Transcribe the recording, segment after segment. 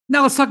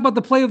Now let's talk about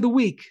the play of the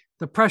week.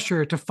 The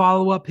pressure to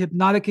follow up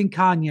Hypnotic and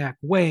Cognac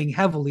weighing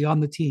heavily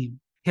on the team.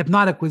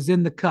 Hypnotic was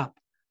in the cup,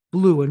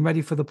 blue and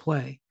ready for the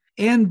play.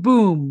 And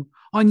boom,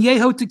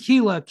 Añejo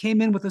Tequila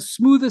came in with a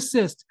smooth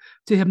assist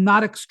to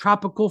Hypnotic's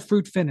tropical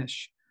fruit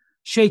finish.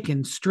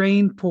 Shaken,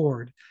 strained,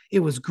 poured. It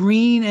was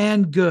green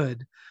and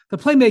good. The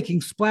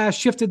playmaking splash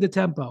shifted the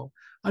tempo.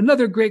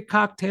 Another great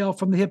cocktail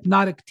from the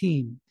Hypnotic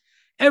team.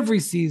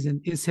 Every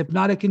season is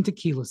Hypnotic and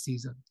Tequila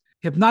season.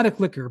 Hypnotic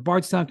Liquor,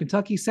 Bardstown,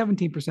 Kentucky,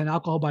 17%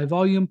 alcohol by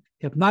volume.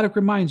 Hypnotic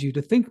reminds you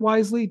to think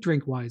wisely,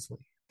 drink wisely.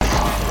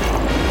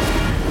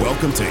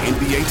 Welcome to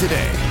NBA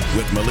Today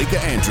with Malika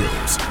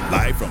Andrews,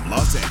 live from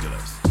Los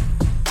Angeles.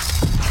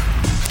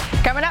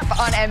 Coming up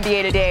on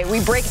NBA Today,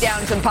 we break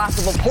down some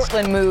possible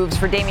Portland moves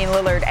for Damian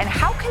Lillard and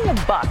how can the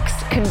Bucks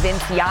convince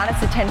Giannis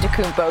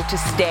Antetokounmpo to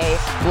stay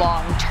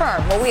long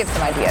term? Well, we have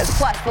some ideas.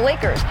 Plus, the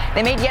Lakers,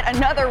 they made yet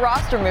another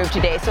roster move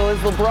today. So is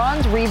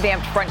LeBron's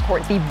revamped front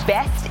court the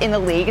best in the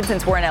league? And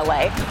since we're in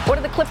LA, what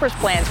are the Clippers'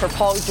 plans for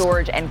Paul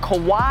George and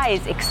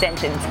Kawhi's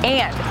extensions?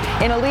 And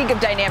in a league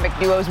of dynamic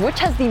duos, which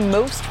has the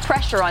most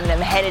pressure on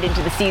them headed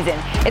into the season?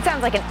 It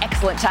sounds like an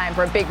excellent time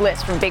for a big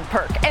list from Big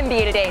Perk.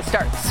 NBA Today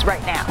starts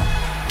right now.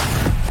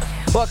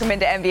 Welcome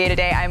into NBA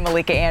Today. I'm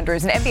Malika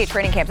Andrews. And NBA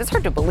training camps, it's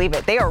hard to believe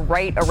it, they are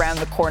right around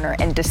the corner.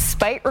 And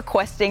despite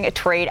requesting a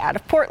trade out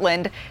of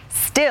Portland,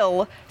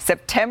 still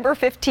September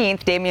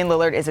 15th, Damian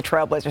Lillard is a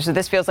Trailblazer. So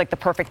this feels like the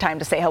perfect time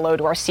to say hello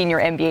to our senior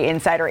NBA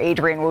insider,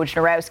 Adrian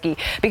Wojnarowski,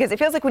 because it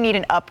feels like we need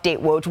an update,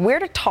 Woj. Where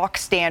do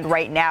talks stand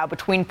right now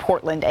between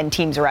Portland and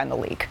teams around the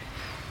league?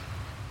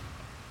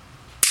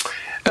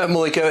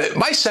 Malika,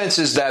 my sense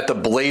is that the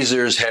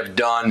Blazers have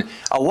done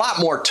a lot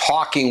more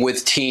talking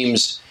with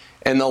teams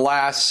in the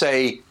last,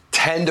 say,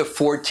 10 to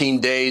 14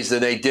 days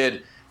than they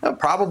did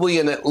probably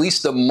in at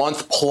least a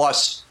month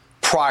plus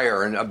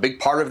prior. And a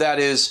big part of that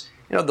is,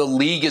 the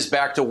league is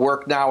back to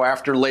work now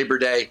after Labor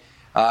Day,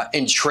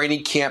 and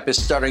training camp is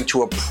starting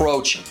to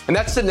approach. And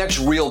that's the next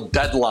real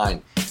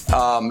deadline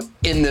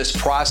in this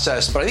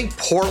process. But I think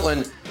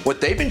Portland,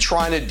 what they've been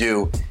trying to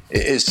do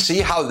is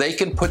see how they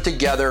can put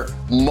together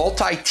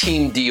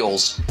multi-team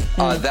deals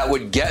that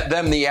would get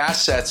them the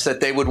assets that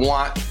they would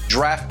want,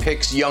 draft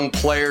picks, young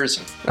players.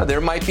 Now,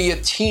 there might be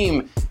a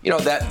team,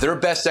 that their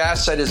best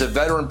asset is a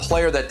veteran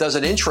player that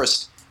doesn't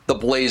interest the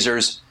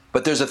Blazers,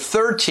 but there's a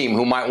third team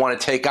who might want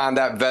to take on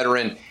that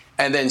veteran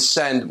and then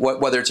send,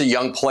 whether it's a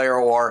young player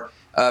or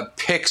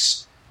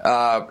picks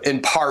in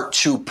part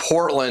to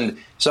Portland.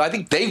 So I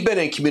think they've been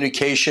in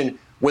communication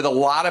with a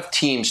lot of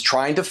teams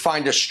trying to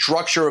find a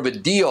structure of a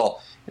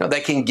deal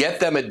that can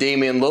get them a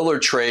Damian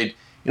Lillard trade.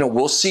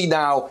 We'll see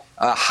now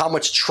how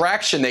much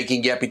traction they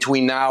can get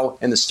between now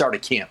and the start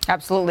of camp.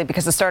 Absolutely,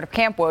 because the start of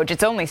camp, Woj,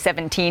 it's only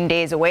 17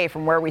 days away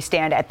from where we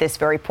stand at this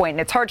very point.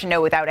 And it's hard to know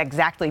without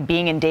exactly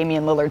being in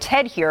Damian Lillard's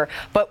head here.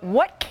 But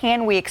what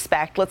can we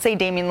expect? Let's say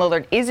Damian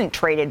Lillard isn't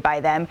traded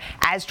by them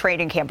as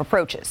training camp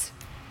approaches.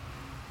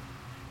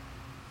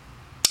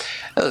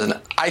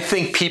 Listen, I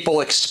think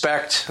people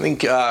expect,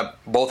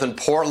 both in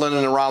Portland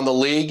and around the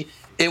league,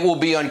 it will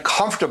be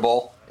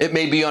uncomfortable. It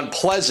may be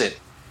unpleasant,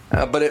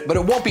 but it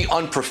won't be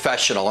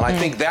unprofessional. And I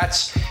think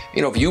that's,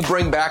 if you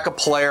bring back a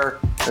player,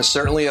 and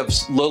certainly of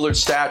Lillard's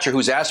stature,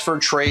 who's asked for a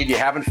trade, you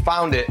haven't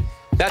found it,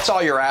 that's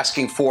all you're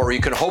asking for, or you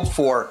can hope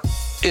for,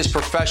 is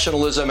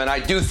professionalism. And I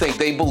do think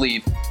they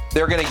believe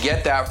they're going to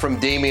get that from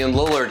Damian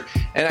Lillard.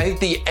 And I think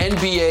the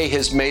NBA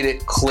has made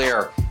it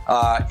clear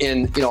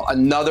in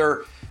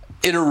another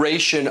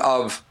iteration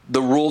of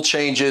the rule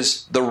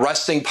changes, the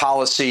resting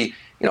policy,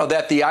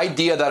 that the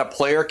idea that a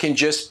player can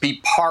just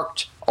be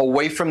parked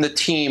away from the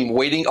team,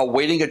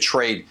 awaiting a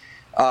trade,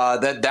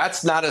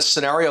 that's not a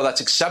scenario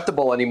that's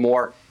acceptable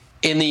anymore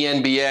in the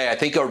NBA. I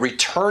think a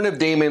return of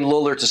Damian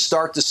Lillard to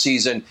start the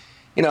season,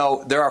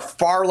 there are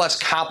far less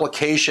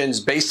complications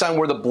based on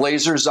where the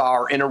Blazers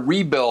are in a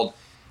rebuild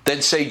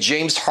than, say,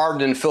 James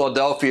Harden in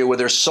Philadelphia, where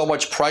there's so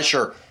much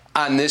pressure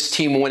on this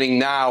team winning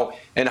now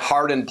and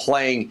Harden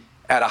playing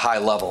at a high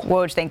level.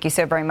 Woj, thank you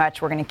so very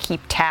much. We're going to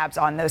keep tabs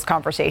on those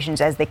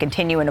conversations as they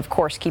continue and, of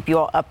course, keep you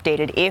all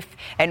updated if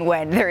and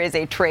when there is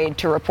a trade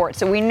to report.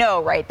 So we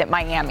know, right, that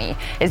Miami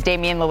is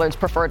Damian Lillard's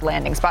preferred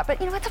landing spot.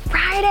 But, it's a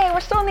Friday. We're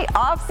still in the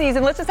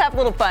offseason. Let's just have a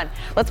little fun.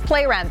 Let's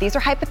play around. These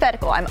are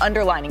hypothetical. I'm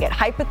underlining it.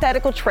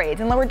 Hypothetical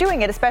trades. And we're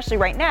doing it especially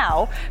right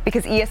now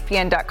because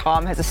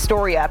ESPN.com has a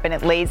story up and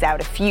it lays out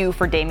a few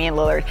for Damian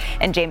Lillard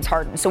and James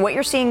Harden. So what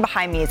you're seeing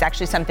behind me is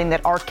actually something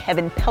that our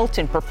Kevin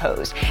Pelton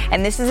proposed.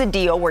 And this is a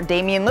deal where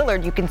Damian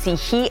Lillard, you can see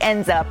he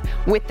ends up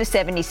with the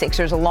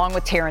 76ers along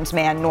with Terrence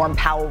Mann, Norm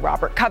Powell,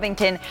 Robert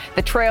Covington.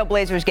 The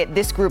Trailblazers get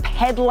this group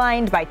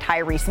headlined by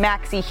Tyrese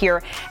Maxey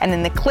here. And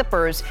then the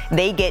Clippers,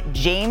 they get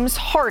James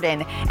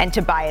Harden and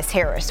Tobias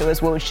Harris. So as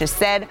Woj just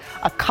said,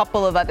 a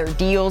couple of other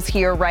deals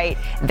here, right,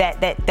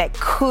 that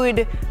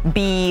could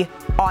be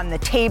on the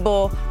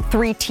table,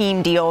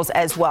 3-team deals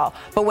as well.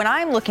 But when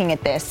I'm looking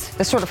at this,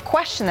 the sort of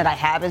question that I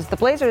have is the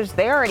Blazers,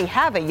 they already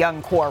have a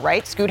young core,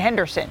 right? Scoot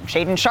Henderson,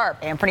 Shaedon Sharpe,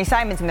 Anthony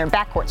Simons in their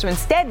backcourt. So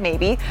instead,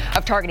 maybe,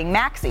 of targeting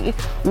Maxey,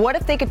 what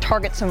if they could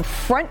target some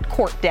front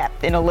court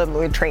depth in a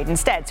Lillard trade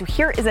instead? So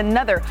here is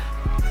another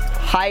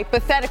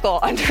hypothetical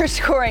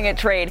underscoring a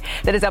trade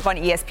that is up on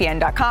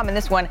ESPN.com. And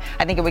this one,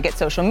 I think it would get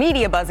social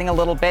media buzzing a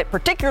little bit,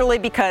 particularly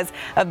because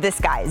of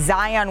this guy,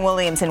 Zion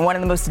Williamson, one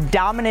of the most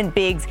dominant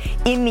bigs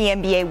in the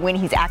NBA when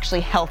he's actually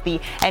healthy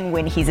and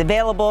when he's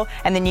available.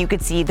 And then you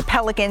could see the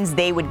Pelicans,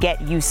 they would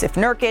get Yusuf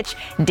Nurkic,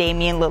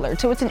 Damian Lillard.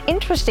 So it's an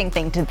interesting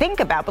thing to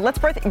think about. But let's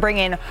bring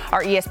in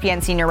our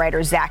ESPN senior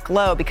writer, Zach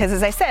Lowe, because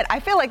as I said,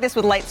 I feel like this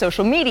would light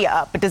social media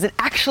up. But does it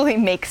actually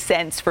make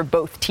sense for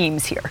both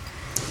teams here?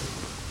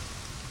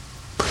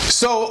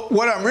 So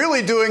what I'm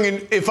really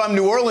doing, if I'm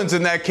New Orleans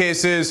in that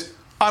case, is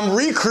I'm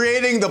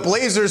recreating the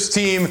Blazers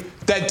team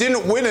that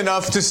didn't win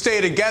enough to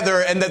stay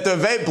together, and that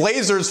the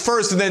Blazers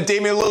first and then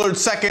Damian Lillard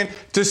second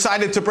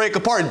decided to break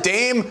apart.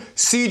 Dame,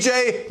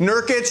 CJ,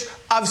 Nurkic,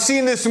 I've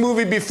seen this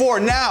movie before.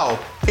 Now,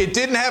 it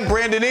didn't have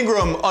Brandon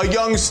Ingram, a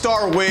young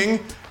star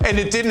wing, and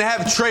it didn't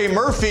have Trey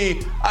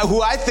Murphy,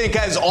 who I think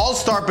has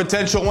all-star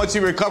potential once he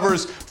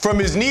recovers from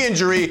his knee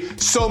injury.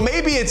 So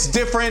maybe it's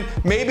different,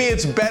 maybe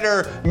it's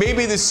better,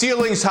 maybe the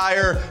ceiling's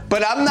higher,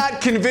 but I'm not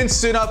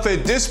convinced enough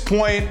at this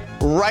point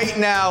right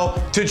now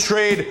to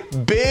trade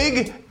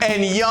big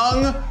and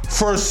young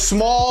for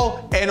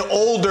small and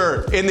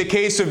older in the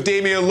case of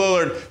Damian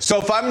Lillard. So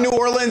if I'm New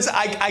Orleans,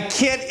 I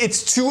can't,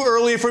 it's too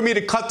early for me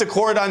to cut the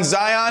cord on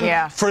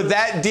Zion for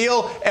that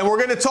deal. And we're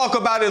going to talk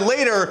about it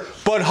later,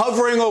 but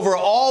hovering over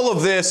all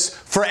of this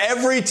for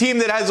every team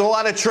that has a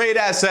lot of trade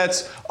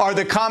assets are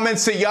the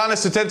comments that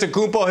Giannis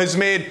Antetokounmpo has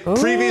made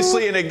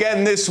previously and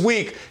again this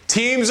week.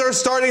 Teams are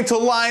starting to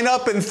line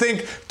up and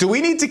think, do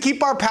we need to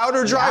keep our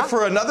powder dry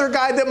for another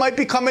guy that might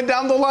be coming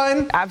down the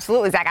line?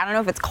 Absolutely, Zach. I don't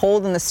know if it's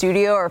cold in the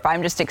studio or if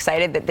I'm just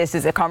excited that this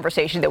is a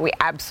conversation that we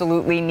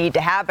absolutely need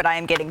to have, but I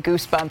am getting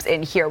goosebumps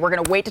in here. We're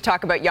going to wait to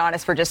talk about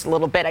Giannis for just a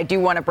little bit. I do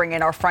want to bring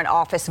in our front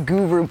office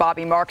guru,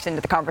 Bobby Marks,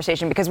 into the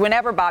conversation, because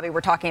whenever, Bobby,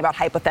 we're talking about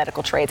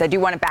hypothetical trades, I do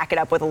want to back it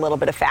up with a little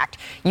bit of fact.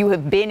 You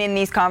have been in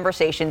these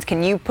conversations.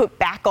 Can you put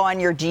back on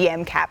your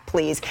GM cap,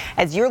 please?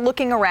 As you're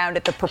looking around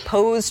at the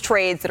proposed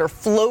trades that are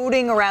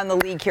floating around the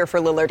league here for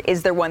Lillard,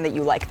 is there one that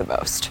you like the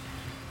most?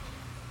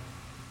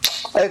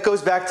 It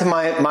goes back to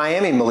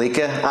Miami,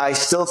 Malika. I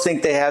still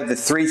think they have the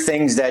three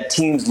things that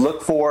teams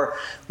look for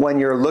when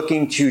you're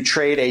looking to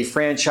trade a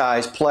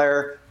franchise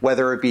player,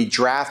 whether it be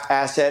draft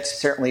assets,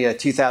 certainly a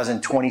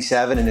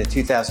 2027 and a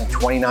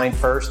 2029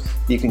 first.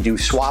 You can do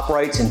swap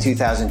rights in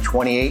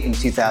 2028 and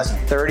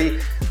 2030,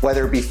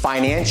 whether it be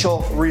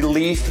financial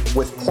relief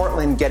with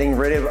Portland getting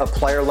rid of a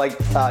player like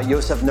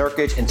Yusuf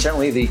Nurkic and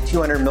certainly the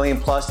 $200 million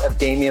plus of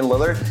Damian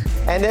Lillard.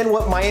 And then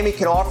what Miami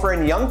can offer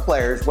in young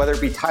players, whether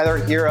it be Tyler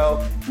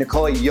Hero,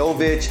 Nikola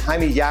Jovic,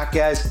 Jaime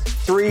Jaquez,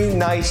 three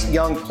nice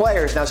young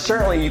players. Now,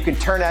 certainly you can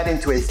turn that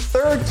into a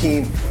third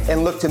team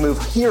and look to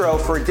move Hero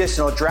for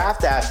additional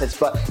draft assets,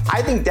 but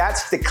I think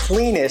that's the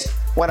cleanest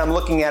when I'm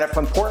looking at it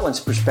from Portland's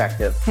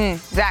perspective.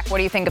 Zach, what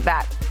do you think of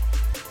that?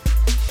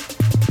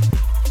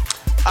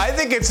 I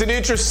think it's an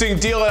interesting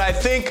deal, and I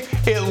think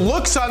it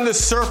looks on the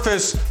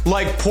surface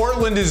like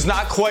Portland is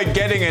not quite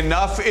getting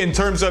enough in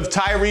terms of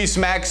Tyrese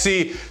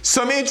Maxey,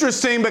 some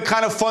interesting but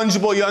kind of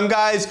fungible young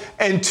guys,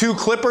 and 2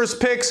 Clippers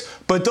picks.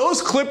 But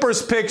those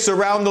Clippers picks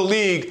around the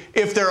league,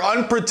 if they're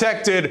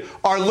unprotected,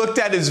 are looked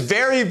at as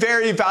very,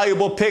 very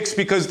valuable picks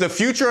because the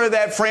future of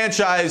that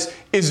franchise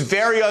is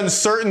very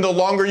uncertain the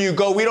longer you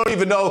go. We don't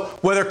even know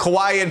whether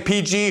Kawhi and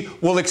PG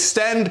will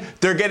extend.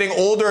 They're getting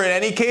older in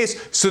any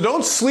case. So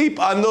don't sleep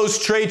on those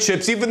trade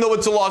chips. Even though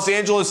it's a Los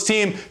Angeles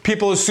team,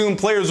 people assume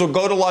players will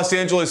go to Los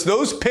Angeles.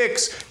 Those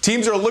picks,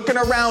 teams are looking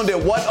around at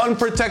what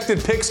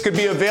unprotected picks could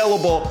be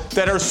available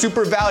that are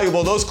super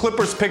valuable. Those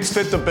Clippers picks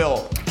fit the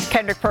bill.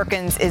 Kendrick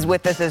Perkins is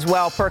with us as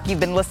well. Perk, you've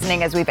been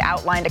listening as we've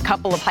outlined a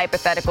couple of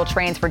hypothetical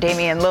trades for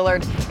Damian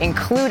Lillard,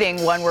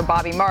 including one where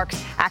Bobby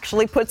Marks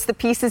actually puts the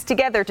pieces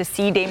together to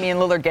see Damian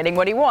Lillard getting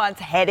what he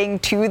wants, heading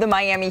to the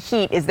Miami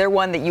Heat. Is there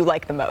one that you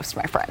like the most,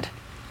 my friend?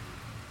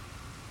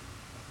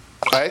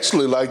 I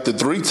actually like the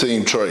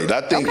 3-team trade.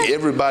 I think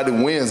everybody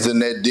wins in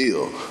that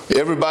deal.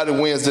 Everybody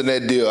wins in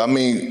that deal. I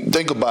mean,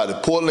 think about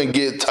it. Portland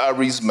get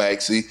Tyrese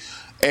Maxey,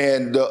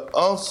 and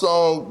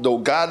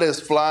the guy that's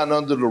flying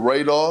under the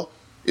radar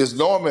is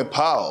Norman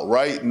Powell,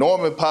 right?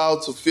 Norman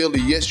Powell to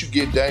Philly. Yes, you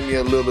get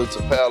Damian Lillard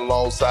to pair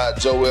alongside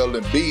Joel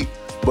Embiid,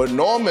 but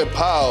Norman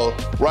Powell,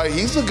 right,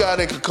 he's a guy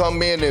that could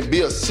come in and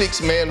be a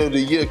 6th Man of the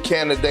Year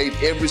candidate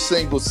every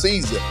single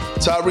season.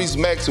 Tyrese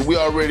Maxey, we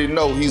already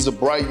know he's a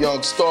bright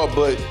young star,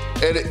 but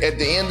at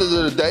the end of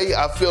the day,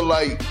 I feel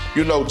like,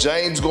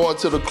 James going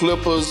to the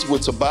Clippers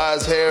with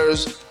Tobias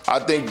Harris, I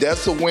think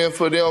that's a win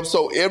for them.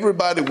 So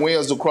everybody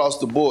wins across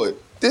the board.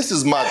 This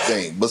is my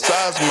thing.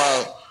 Besides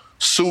my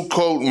suit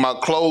coat and my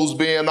clothes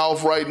being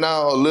off right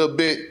now a little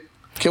bit,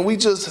 can we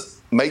just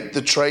make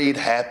the trade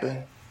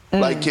happen?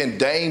 Like, can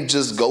Dame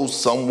just go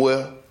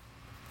somewhere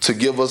to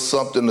give us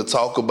something to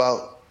talk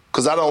about?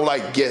 Because I don't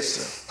like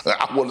guessing.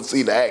 I want to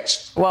see the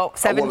action. Well,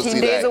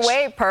 17 days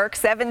away, Perk.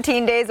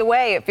 17 days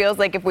away. It feels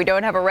like if we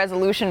don't have a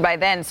resolution by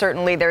then,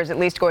 certainly there's at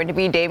least going to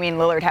be Damian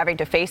Lillard having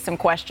to face some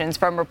questions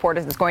from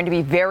reporters. It's going to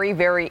be very,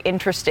 very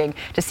interesting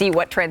to see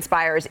what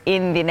transpires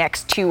in the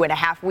next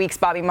 2.5 weeks.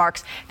 Bobby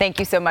Marks, thank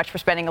you so much for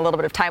spending a little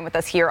bit of time with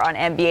us here on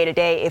NBA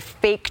Today. If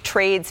fake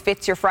trades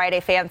fits your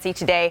Friday fancy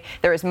today,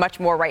 there is much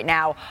more right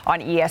now on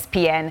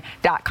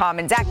ESPN.com.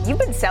 And Zach, you've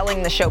been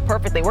selling the show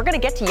perfectly. We're going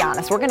to get to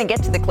Giannis. We're going to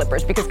get to the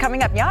Clippers because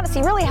coming up, Giannis,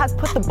 he really has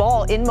put the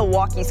ball in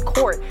Milwaukee's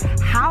court.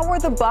 How are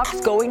the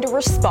Bucks going to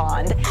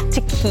respond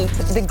to keep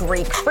the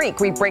Greek freak?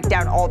 We break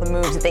down all the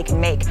moves that they can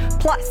make.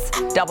 Plus,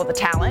 double the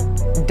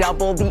talent,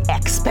 double the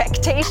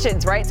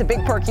expectations, right? So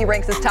Big Perk, he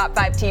ranks his top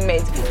 5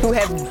 teammates who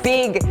have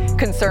big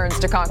concerns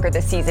to conquer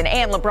this season.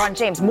 And LeBron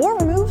James, more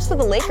moves for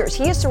the Lakers.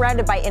 He is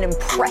surrounded by an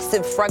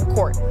impressive front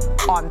court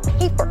on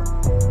paper.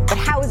 But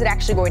how is it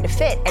actually going to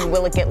fit? And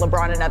will it get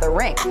LeBron another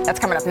ring? That's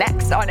coming up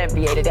next on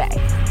NBA Today.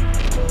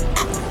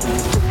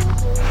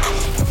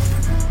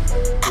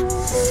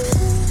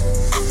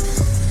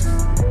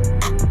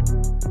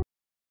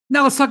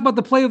 Now let's talk about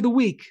the play of the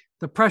week.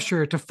 The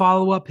pressure to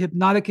follow up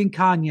Hypnotic and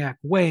Cognac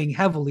weighing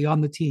heavily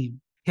on the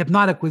team.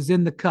 Hypnotic was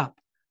in the cup,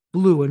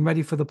 blue and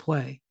ready for the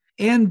play.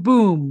 And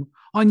boom,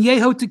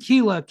 Añejo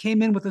Tequila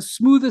came in with a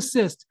smooth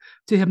assist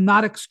to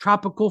Hypnotic's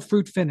tropical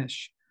fruit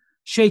finish.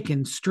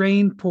 Shaken,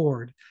 strained,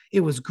 poured.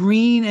 It was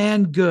green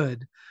and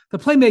good. The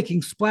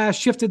playmaking splash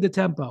shifted the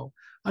tempo.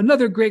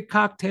 Another great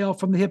cocktail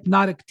from the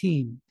Hypnotic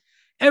team.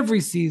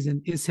 Every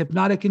season is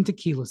Hypnotic and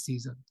Tequila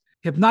season.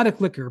 Hypnotic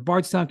Liquor,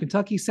 Bardstown,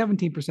 Kentucky,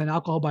 17%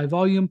 alcohol by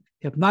volume.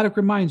 Hypnotic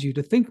reminds you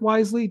to think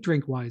wisely,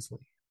 drink wisely.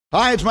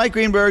 Hi, it's Mike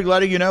Greenberg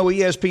letting you know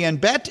ESPN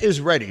Bet is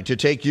ready to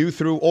take you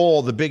through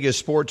all the biggest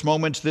sports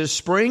moments this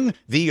spring.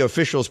 The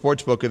official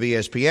sportsbook of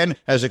ESPN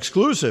has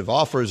exclusive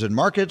offers and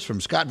markets from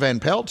Scott Van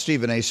Pelt,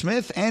 Stephen A.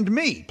 Smith, and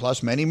me,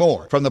 plus many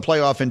more. From the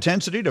playoff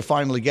intensity to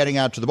finally getting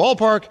out to the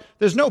ballpark,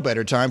 there's no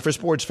better time for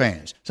sports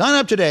fans. Sign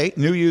up today.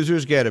 New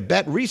users get a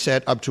bet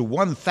reset up to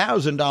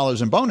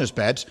 $1,000 in bonus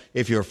bets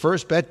if your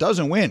first bet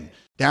doesn't win.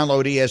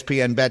 Download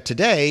ESPN Bet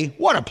today.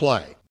 What a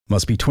play.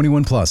 Must be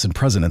 21 plus and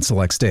present in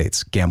select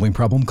states. Gambling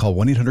problem? Call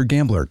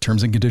 1-800-GAMBLER.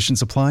 Terms and conditions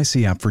apply.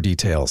 See app for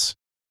details.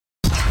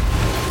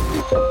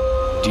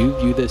 Do you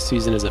view this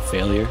season as a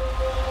failure?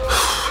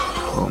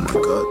 Oh my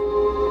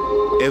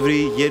God.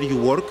 Every year you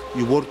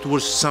work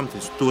towards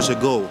something, towards a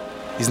goal.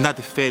 It's not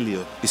a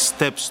failure, it's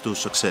steps to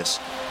success.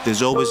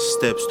 There's always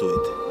steps to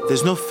it.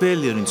 There's no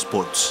failure in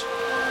sports.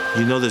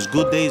 You know, there's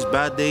good days,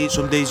 bad days.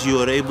 Some days you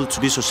are able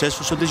to be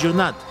successful, some days you're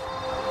not.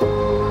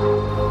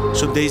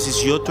 Some days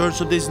it's your turn,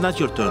 some days it's not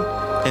your turn.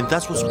 And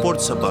that's what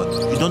sports is about.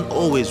 You don't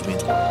always win.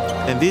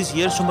 And this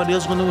year, somebody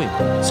else is going to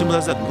win. Simple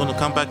as that. We're going to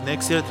come back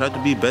next year, try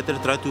to be better,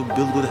 try to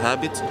build good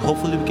habits.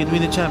 Hopefully we can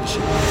win a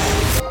championship.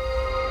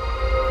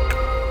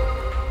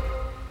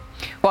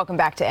 Welcome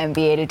back to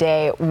NBA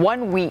Today.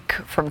 1 week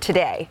from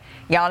today,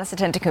 Giannis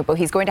Antetokounmpo,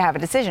 he's going to have a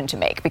decision to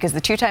make because the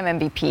two-time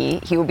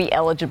MVP, he will be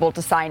eligible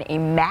to sign a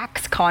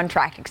max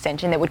contract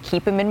extension that would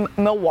keep him in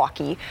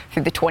Milwaukee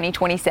through the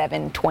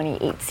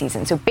 2027-28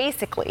 season. So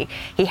basically,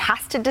 he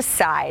has to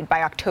decide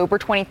by October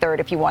 23rd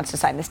if he wants to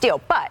sign this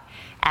deal. But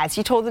as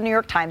he told the New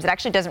York Times, it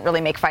actually doesn't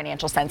really make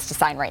financial sense to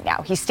sign right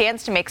now. He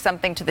stands to make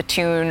something to the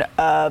tune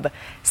of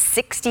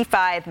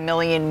 $65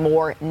 million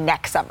more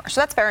next summer.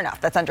 So that's fair enough.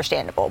 That's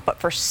understandable. But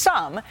for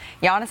some,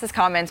 Giannis's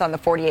comments on the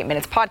 48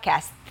 Minutes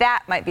podcast,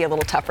 that might be a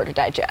little tougher to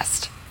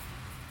digest.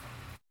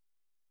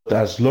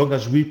 As long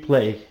as we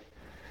play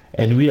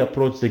and we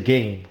approach the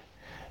game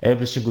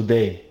every single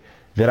day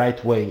the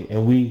right way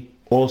and we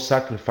all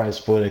sacrifice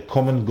for a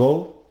common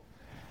goal,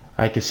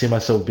 I can see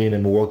myself being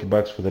in Milwaukee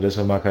Bucks for the rest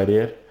of my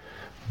career.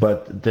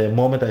 But the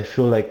moment I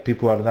feel like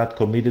people are not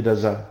committed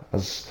as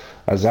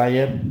I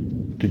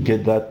am to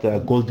get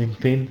that golden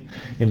pin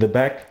in the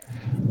back,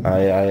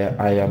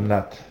 I am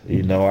not.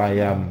 You know,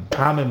 I'm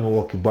a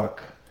Milwaukee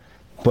Buck,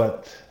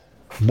 but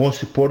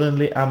most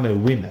importantly, I'm a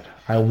winner.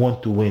 I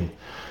want to win,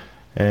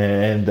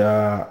 and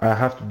I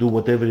have to do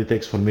whatever it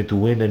takes for me to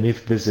win. And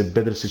if there's a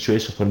better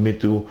situation for me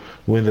to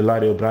win the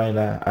Larry O'Brien,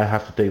 I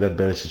have to take that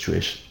better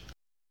situation.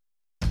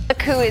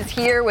 Look who is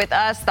here with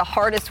us, the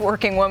hardest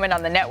working woman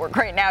on the network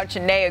right now,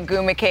 Chiney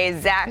Ogwumike,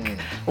 Zach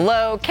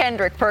Lowe,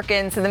 Kendrick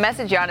Perkins. And the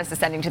message Giannis is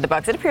sending to the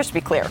Bucks, it appears to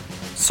be clear.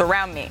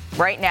 Surround me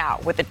right now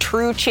with a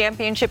true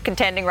championship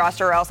contending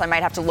roster, or else I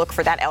might have to look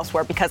for that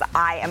elsewhere because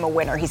I am a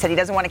winner. He said he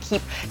doesn't want to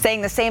keep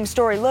saying the same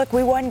story. Look,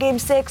 we won Game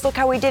 6. Look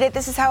how we did it.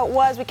 This is how it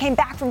was. We came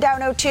back from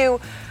down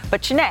 0-2.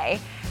 But Chiney,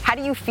 how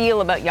do you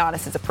feel about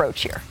Giannis's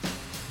approach here?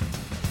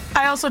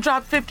 I also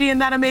dropped 50 in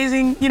that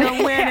amazing, win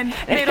and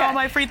made all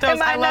my free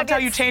throws. I loved how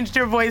you changed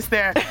your voice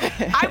there.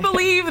 I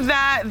believe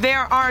that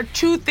there are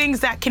two things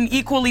that can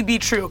equally be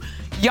true.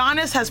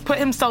 Giannis has put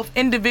himself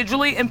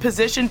individually in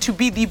position to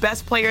be the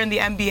best player in the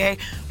NBA.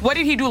 What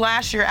did he do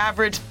last year?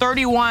 Average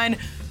 31,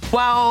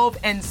 12,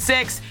 and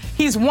 6.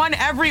 He's won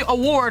every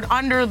award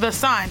under the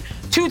sun.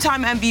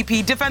 Two-time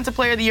MVP, Defensive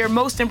Player of the Year,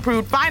 Most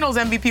Improved, Finals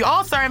MVP,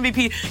 All-Star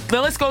MVP.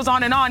 The list goes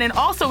on. And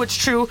also it's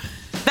true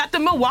that the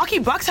Milwaukee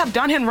Bucks have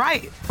done him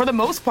right for the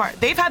most part.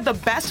 They've had the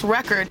best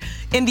record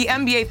in the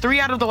NBA 3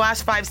 out of the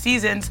last 5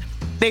 seasons.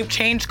 They've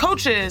changed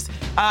coaches.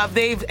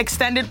 They've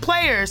extended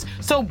players.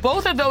 So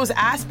both of those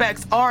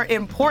aspects are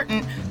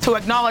important to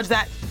acknowledge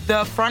that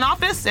the front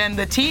office and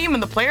the team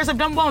and the players have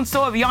done well, and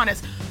so have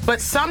Giannis.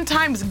 But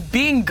sometimes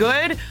being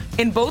good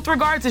in both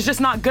regards is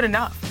just not good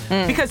enough.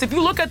 Because if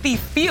you look at the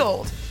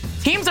field,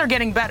 teams are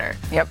getting better.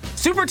 Yep.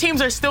 Super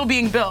teams are still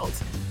being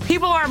built.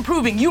 People are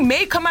improving. You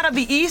may come out of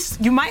the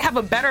East, you might have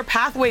a better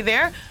pathway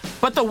there,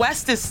 but the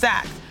West is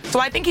stacked. So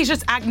I think he's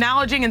just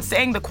acknowledging and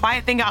saying the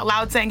quiet thing out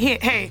loud, saying,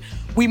 hey,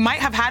 we might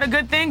have had a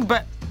good thing,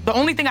 but the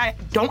only thing I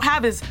don't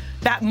have is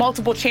that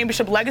multiple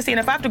championship legacy. And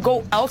if I have to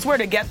go elsewhere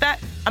to get that,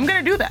 I'm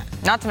going to do that.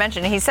 Not to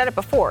mention, he said it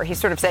before. He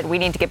sort of said, we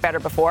need to get better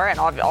before. And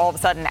all of a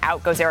sudden,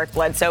 out goes Eric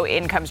Bledsoe,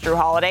 in comes Drew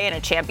Holiday, and a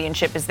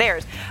championship is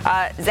theirs.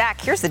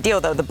 Zach, here's the deal,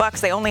 though. The Bucks,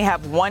 they only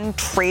have one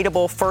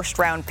tradable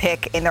first-round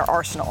pick in their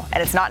arsenal,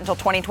 and it's not until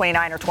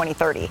 2029 or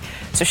 2030.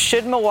 So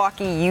should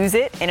Milwaukee use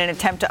it in an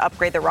attempt to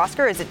upgrade the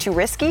roster? Is it too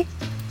risky?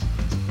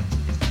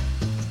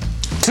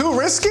 Too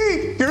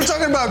risky? You're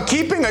talking about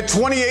keeping a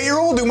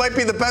 28-year-old who might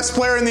be the best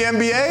player in the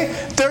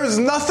NBA? There's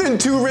nothing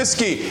too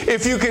risky.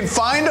 If you can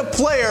find a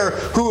player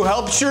who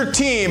helps your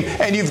team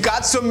and you've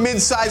got some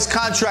mid-sized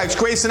contracts,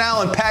 Grayson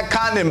Allen, Pat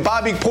Connaughton,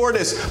 Bobby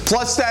Portis,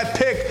 plus that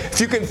pick, if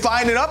you can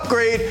find an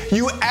upgrade,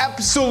 you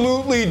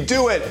absolutely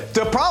do it.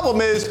 The problem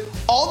is,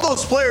 all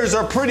those players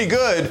are pretty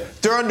good.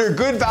 They're under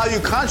good value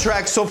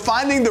contracts, so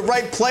finding the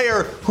right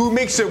player who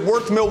makes it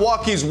worth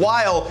Milwaukee's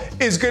while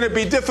is going to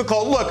be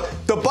difficult. Look,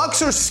 the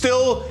Bucks are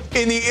still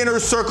in the inner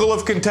circle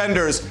of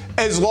contenders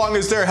as long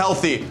as they're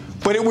healthy.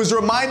 But it was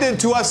reminded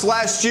to us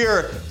last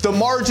year, the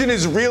margin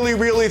is really,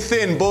 really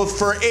thin, both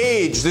for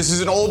age, this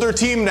is an older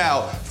team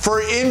now,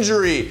 for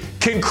injury.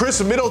 Can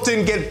Chris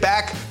Middleton get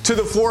back to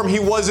the form he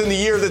was in the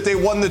year that they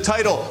won the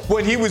title,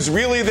 when he was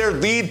really their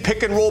lead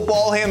pick-and-roll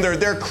ball handler,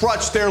 their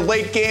crutch, their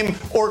late-game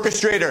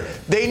orchestrator?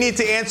 They need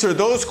to answer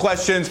those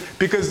questions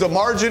because the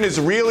margin is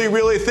really,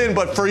 really thin.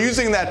 But for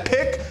using that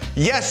pick,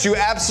 yes, you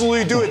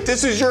absolutely do it.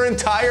 This is your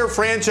entire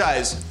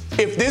franchise.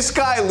 If this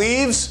guy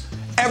leaves,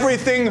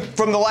 everything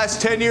from the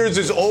last 10 years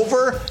is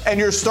over, and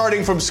you're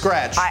starting from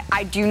scratch.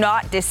 I do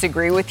not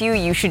disagree with you.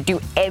 You should do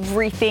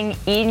everything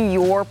in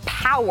your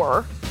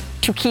power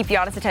to keep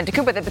Giannis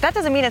Antetokounmpo. But that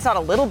doesn't mean it's not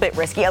a little bit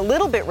risky. A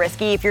little bit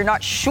risky if you're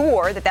not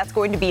sure that that's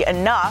going to be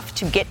enough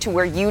to get to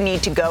where you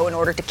need to go in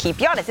order to keep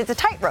Giannis. It's a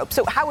tightrope.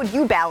 So how would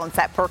you balance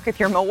that perk if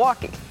you're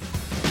Milwaukee?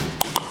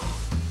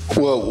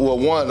 Well,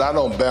 one, I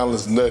don't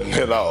balance nothing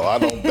at all. I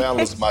don't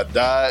balance my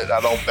diet. I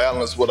don't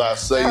balance what I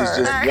say. It's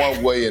just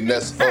one way, and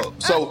that's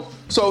up.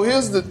 So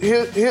here's the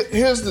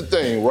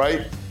thing,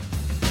 right?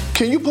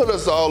 Can you put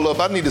us all up?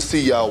 I need to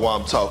see y'all while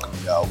I'm talking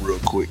to y'all real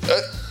quick.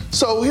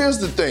 So here's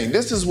the thing.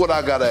 This is what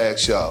I gotta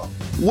ask y'all.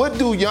 What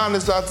do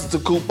Giannis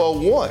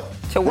Antetokounmpo want?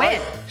 To win.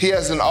 Right? He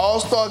has an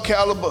all-star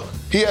caliber.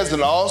 He has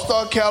an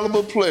all-star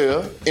caliber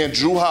player in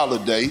Drew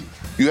Holiday.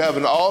 You have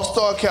an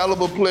all-star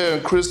caliber player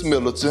in Chris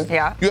Middleton.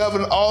 Yeah. You have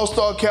an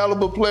all-star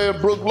caliber player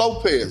in Brook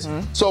Lopez.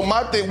 Mm-hmm. So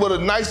my thing, with a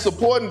nice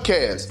supporting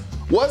cast.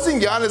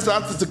 Wasn't Giannis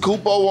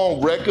Antetokounmpo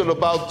on record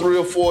about 3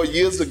 or 4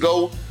 years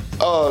ago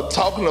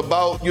talking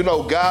about,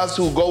 guys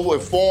who go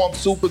and form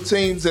super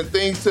teams and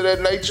things to that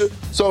nature?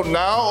 So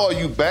now are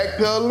you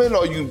backpedaling?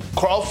 Are you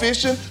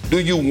crawfishing? Do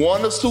you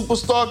want a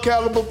superstar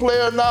caliber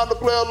player now to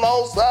play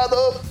alongside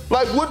of?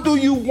 Like, what do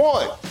you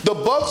want? The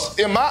Bucks,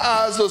 in my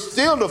eyes, are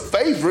still the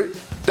favorite.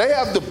 They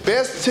have the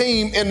best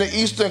team in the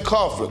Eastern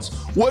Conference.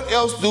 What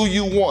else do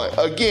you want?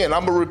 Again,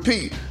 I'm going to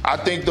repeat. I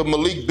think the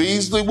Malik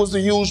Beasley was a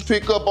huge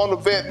pickup on the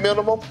vet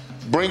minimum.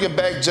 Bringing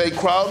back Jay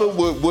Crowder,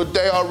 what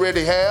they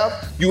already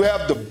have. You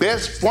have the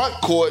best front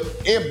court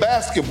in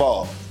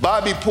basketball.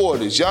 Bobby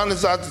Portis,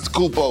 Giannis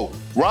Antetokounmpo,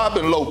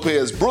 Robin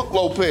Lopez, Brook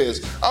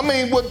Lopez. I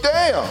mean, well,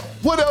 damn.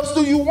 What else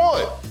do you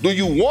want? Do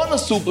you want a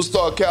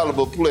superstar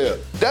caliber player?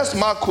 That's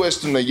my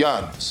question to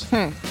Giannis.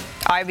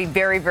 I'd be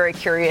very, very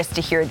curious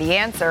to hear the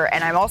answer,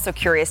 and I'm also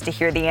curious to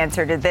hear the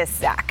answer to this,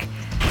 Zach.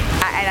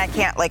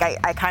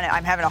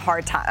 I'm having a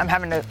hard time. I'm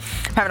having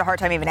a hard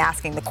time even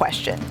asking the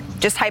question.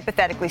 Just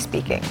hypothetically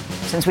speaking,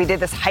 since we did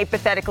this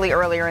hypothetically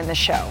earlier in the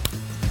show,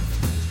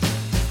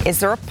 is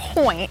there a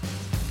point,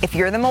 if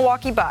you're the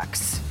Milwaukee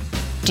Bucks,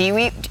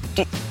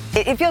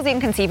 it feels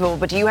inconceivable,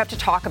 but do you have to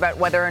talk about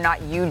whether or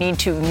not you need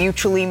to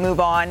mutually move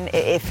on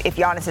if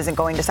Giannis isn't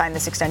going to sign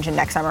this extension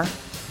next summer?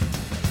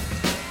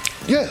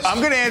 Yes. I'm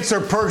going to answer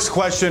Perk's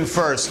question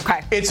first.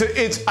 Okay.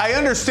 I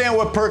understand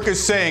what Perk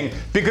is saying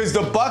because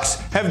the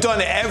Bucks have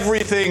done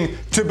everything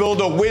to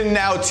build a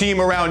win-now team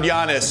around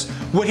Giannis.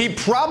 What he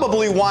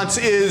probably wants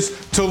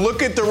is to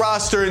look at the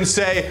roster and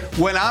say,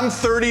 when I'm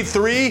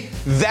 33,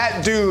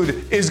 that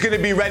dude is going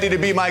to be ready to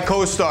be my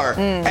co-star.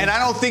 And I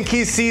don't think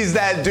he sees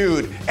that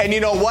dude. And you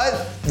know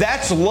what?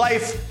 That's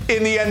life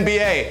in the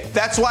NBA.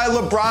 That's why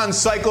LeBron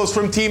cycles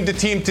from team to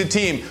team to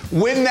team.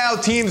 Win-now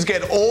teams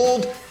get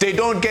old. They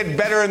don't get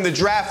better in the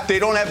draft. They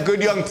don't have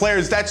good young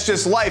players. That's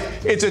just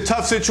life. It's a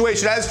tough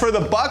situation. As for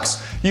the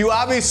Bucks, you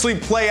obviously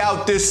play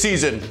out this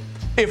season.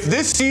 If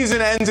this season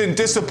ends in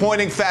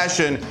disappointing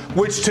fashion,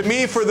 which to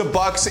me for the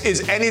Bucks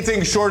is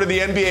anything short of the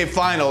NBA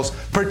Finals,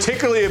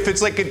 particularly if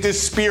it's like a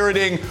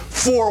dispiriting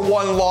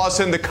 4-1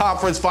 loss in the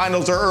conference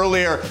finals or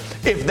earlier,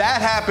 if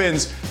that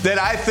happens, then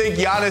I think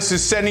Giannis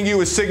is sending you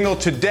a signal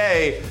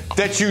today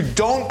that you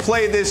don't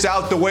play this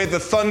out the way the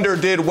Thunder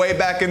did way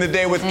back in the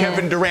day with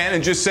Kevin Durant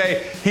and just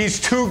say,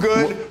 he's too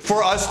good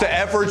for us to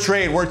ever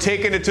trade. We're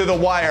taking it to the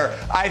wire.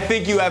 I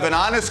think you have an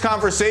honest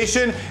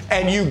conversation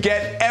and you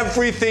get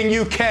everything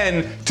you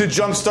can to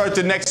jumpstart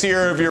the next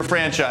year of your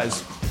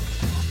franchise.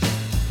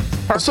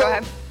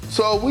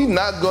 So we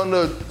not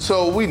gonna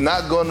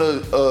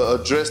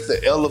address the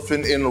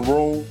elephant in the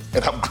room,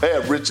 and I'm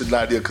glad Richard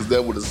not here because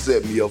that would have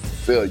set me up for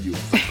failure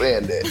for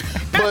saying that.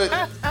 But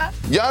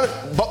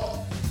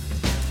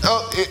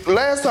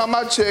last time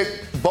I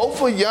checked, both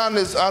of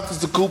Giannis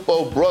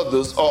Antetokounmpo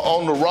brothers are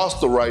on the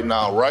roster right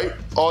now, right?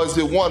 Or is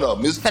it one of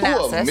them? It's two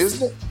of them,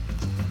 isn't it?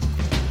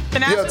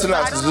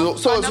 Thanasis,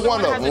 so it's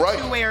one of them, right?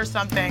 Two-way or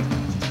something.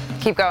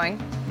 Keep going.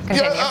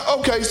 Continue. Yeah.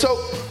 Okay. So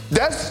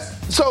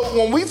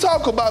when we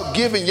talk about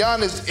giving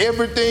Giannis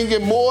everything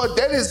and more,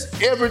 that is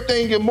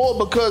everything and more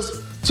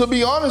because, to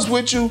be honest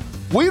with you,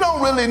 we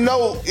don't really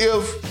know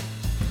if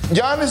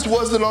Giannis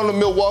wasn't on the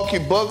Milwaukee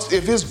Bucks,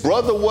 if his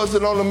brother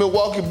wasn't on the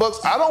Milwaukee Bucks.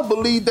 I don't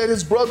believe that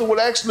his brother would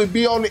actually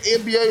be on the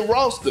NBA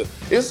roster.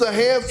 It's a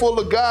handful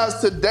of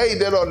guys today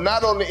that are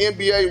not on the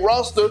NBA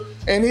roster,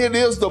 and here it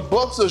is, the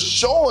Bucks are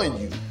showing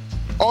you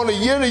on a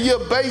year-to-year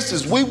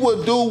basis, we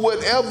will do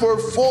whatever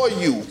for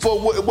you,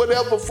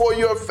 whatever for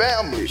your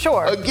family.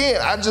 Sure.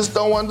 Again, I just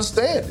don't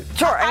understand it.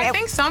 Sure. I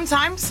think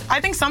sometimes,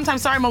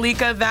 sorry,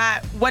 Malika,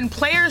 that when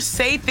players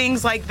say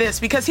things like this,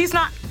 because he's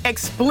not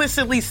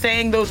explicitly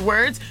saying those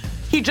words,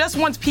 he just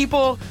wants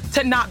people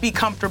to not be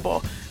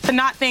comfortable, to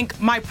not think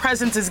my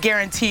presence is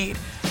guaranteed,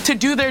 to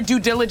do their due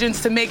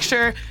diligence to make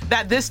sure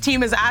that this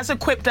team is as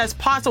equipped as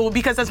possible,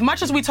 because as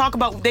much as we talk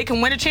about they can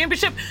win a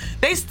championship,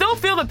 they still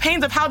feel the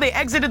pains of how they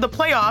exited the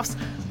playoffs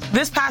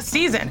this past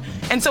season.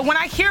 And so when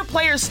I hear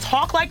players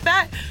talk like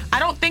that, I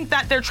don't think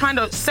that they're trying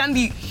to send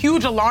the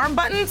huge alarm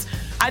buttons.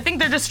 I think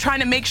they're just trying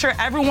to make sure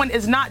everyone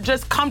is not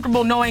just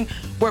comfortable knowing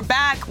we're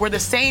back, we're the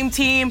same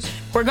team,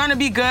 we're going to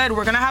be good,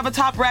 we're going to have a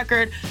top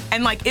record,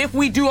 and like if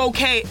we do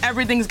okay,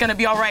 everything's going to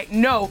be all right.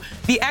 No,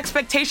 the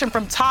expectation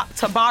from top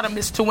to bottom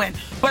is to win.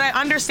 But I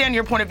understand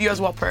your point of view as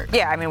well, Perk.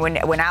 Yeah, I mean,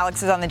 when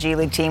Alex is on the G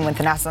League team, when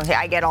Thanasis is on the team,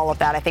 I get all of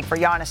that. I think for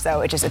Giannis,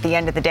 though, it just at the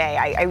end of the day,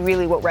 I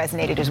really what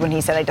resonated is when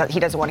he said he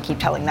doesn't want to keep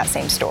telling that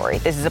same story.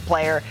 This is a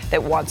player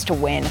that wants to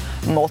win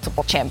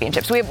multiple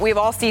championships. We have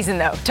all season,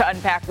 though, to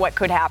unpack what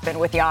could happen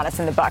with Giannis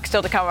and the Bucks.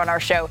 Still to come on our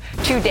show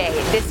today,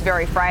 this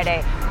very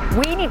Friday.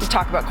 We need to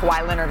talk about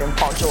Kawhi Leonard and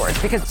Paul George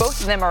because both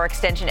of them are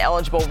extension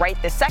eligible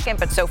right this second,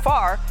 but so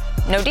far,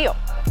 no deal.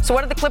 So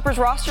what are the Clippers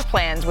roster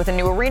plans with a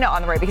new arena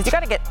on the way? Because you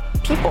got to get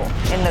people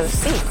in those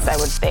seats, I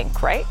would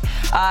think, right?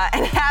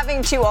 And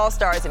having two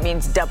All-Stars, it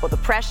means double the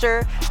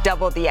pressure,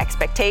 double the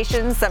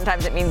expectations.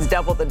 Sometimes it means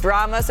double the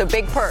drama. So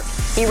Big Perk,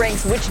 he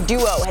ranks which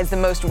duo has the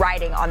most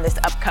riding on this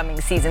upcoming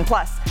season.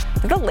 Plus,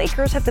 do the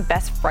Lakers have the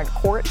best front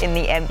court in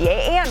the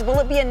NBA? And will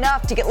it be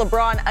enough to get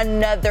LeBron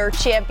another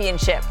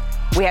championship?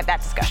 We have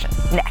that discussion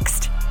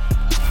next.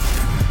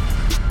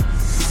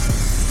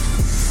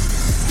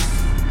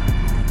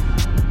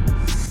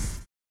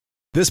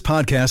 This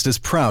podcast is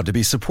proud to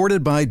be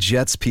supported by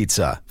Jets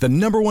Pizza, the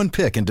 #1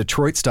 pick in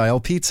Detroit-style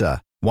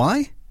pizza.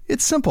 Why?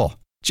 It's simple.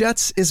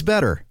 Jets is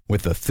better.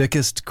 With the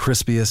thickest,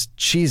 crispiest,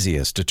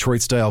 cheesiest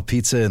Detroit-style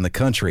pizza in the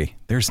country,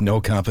 there's no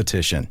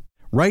competition.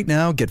 Right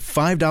now, get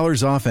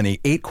 $5 off any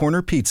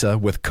 8-corner pizza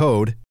with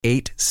code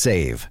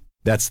 8SAVE.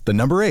 That's the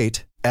number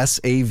 8,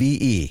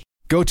 S-A-V-E.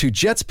 Go to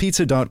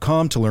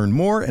jetspizza.com to learn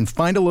more and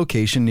find a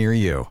location near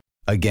you.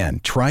 Again,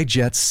 try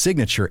Jet's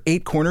signature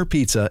 8-corner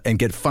pizza and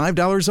get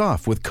 $5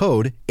 off with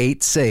code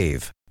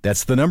 8SAVE.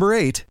 That's the number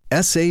 8,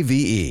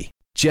 S-A-V-E.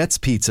 Jet's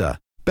Pizza.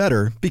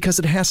 Better because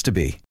it has to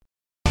be.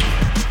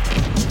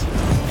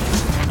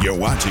 You're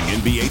watching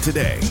NBA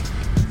Today.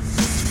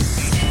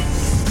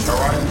 All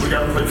right, we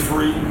got to play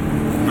free.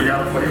 We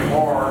got to play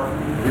hard.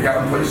 We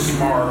got to play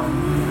smart.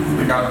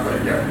 We got to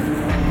play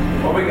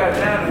game. Well, we got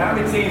down. How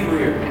many teams were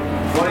here?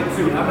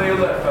 22. How many are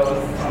left,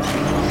 fellas?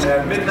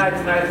 At midnight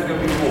tonight is going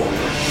to be 4.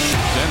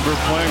 Denver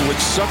playing with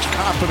such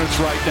confidence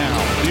right now.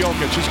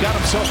 Jokic has got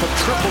himself a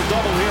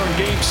triple-double here in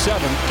Game 7.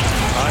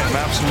 I am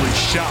absolutely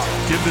shocked.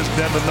 Give this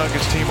Denver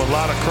Nuggets team a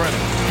lot of credit.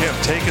 They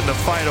have taken the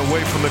fight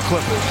away from the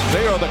Clippers.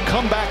 They are the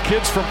comeback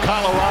kids from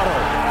Colorado.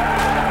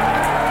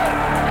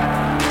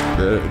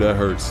 That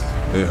hurts.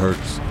 It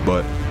hurts,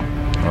 but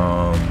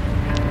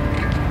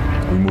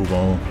we move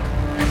on.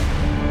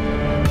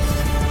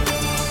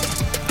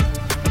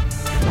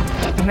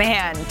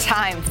 Man,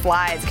 time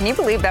flies. Can you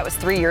believe that was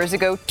 3 years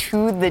ago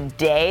to the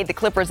day? The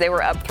Clippers, they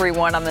were up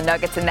 3-1 on the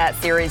Nuggets in that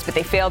series, but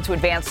they failed to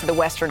advance to the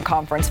Western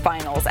Conference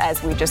Finals,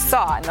 as we just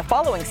saw. In the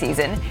following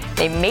season,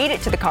 they made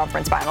it to the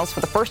Conference Finals for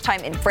the first time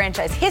in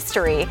franchise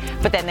history,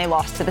 but then they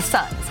lost to the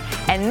Suns.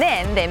 And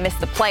then they missed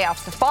the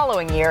playoffs the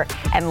following year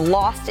and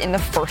lost in the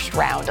first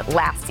round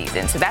last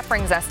season. So that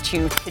brings us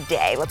to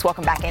today. Let's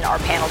welcome back in our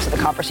panel to the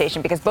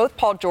conversation because both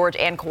Paul George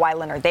and Kawhi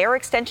Leonard, they are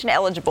extension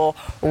eligible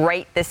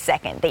right this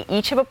second. They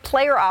each have a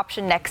player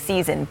option next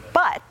season,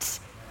 but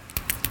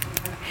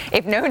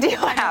if no deal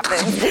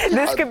happens,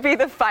 this could be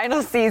the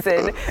final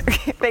season.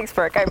 Thanks,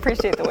 Perk. I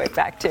appreciate the wave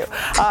back, too.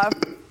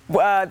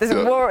 This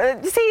is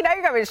more, see, now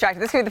you got me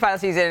distracted. This could be the final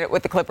season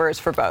with the Clippers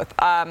for both.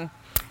 So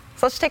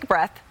let's just take a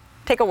breath,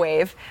 take a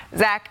wave.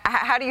 Zach,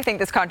 how do you think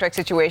this contract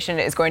situation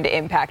is going to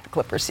impact the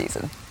Clippers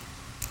season?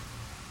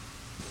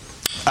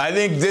 I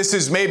think this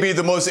is maybe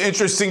the most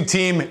interesting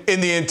team in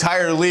the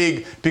entire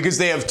league because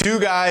they have two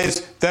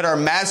guys that are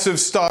massive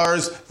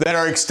stars that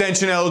are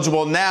extension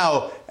eligible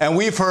now, and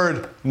we've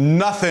heard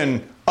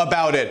nothing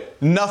about it.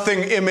 Nothing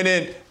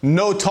imminent,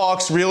 no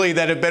talks really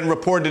that have been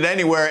reported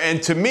anywhere.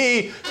 And to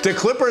me, the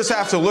Clippers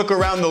have to look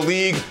around the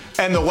league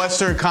and the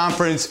Western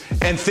Conference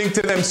and think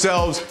to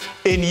themselves,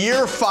 in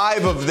year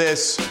 5 of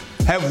this,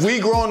 have we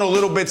grown a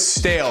little bit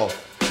stale?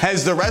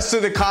 Has the rest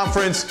of the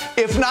conference,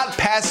 if not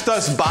passed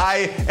us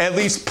by, at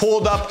least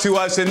pulled up to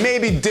us and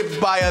maybe dipped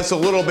by us a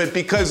little bit?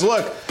 Because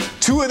look,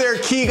 two of their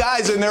key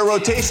guys in their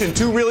rotation,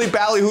 two really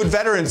ballyhooed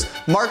veterans,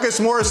 Marcus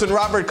Morris and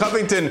Robert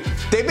Covington,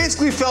 they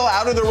basically fell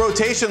out of the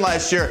rotation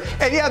last year.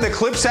 And yeah, the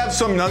Clips have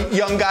some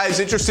young guys,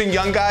 interesting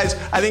young guys.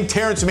 I think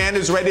Terrence Mann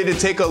is ready to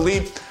take a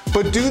leap.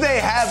 But do they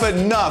have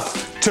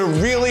enough to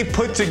really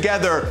put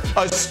together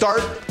a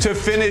start to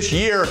finish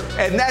year?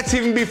 And that's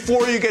even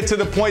before you get to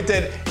the point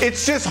that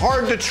it's just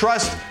hard to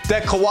trust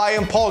that Kawhi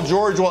and Paul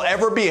George will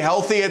ever be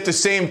healthy at the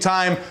same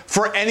time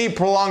for any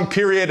prolonged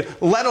period,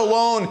 let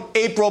alone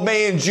April,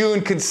 May, and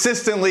June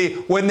consistently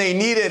when they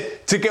need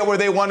it to get where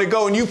they want to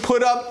go. And you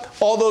put up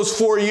all those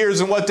 4 years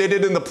and what they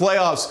did in the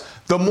playoffs.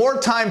 The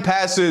more time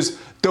passes,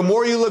 the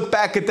more you look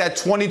back at that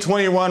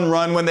 2021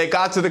 run when they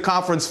got to the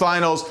conference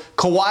finals,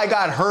 Kawhi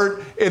got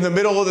hurt in the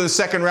middle of the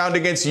second round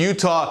against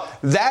Utah.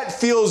 That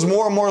feels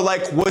more and more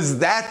like, was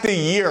that the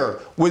year?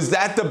 Was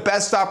that the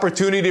best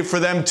opportunity for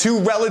them? Two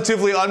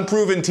relatively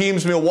unproven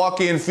teams,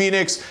 Milwaukee and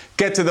Phoenix,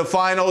 get to the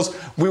finals.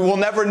 We will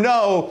never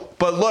know.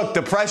 But look,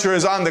 the pressure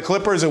is on the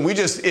Clippers, and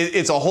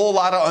it's a whole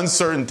lot of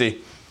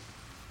uncertainty.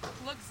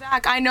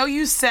 Zach, I know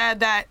you said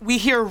that we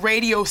hear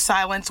radio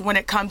silence when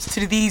it comes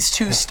to these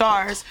two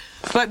stars,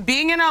 but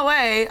being in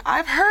LA,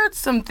 I've heard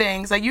some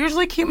things. I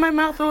usually keep my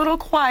mouth a little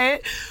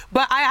quiet,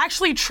 but I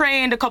actually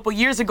trained a couple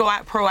years ago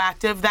at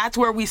Proactive. That's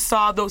where we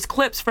saw those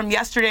clips from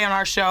yesterday on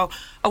our show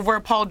of where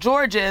Paul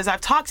George is.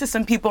 I've talked to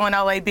some people in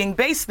LA being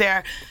based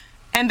there,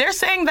 and they're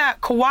saying that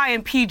Kawhi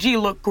and PG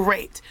look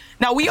great.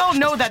 Now, we all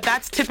know that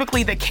that's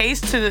typically the case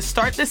to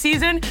start the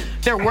season.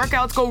 Their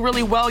workouts go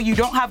really well. You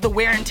don't have the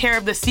wear and tear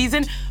of the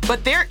season.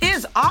 But there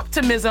is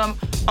optimism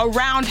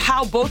around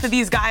how both of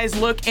these guys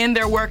look in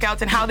their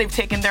workouts and how they've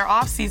taken their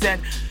offseason.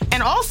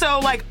 And also,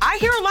 I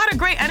hear a lot of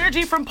great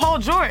energy from Paul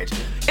George.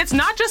 It's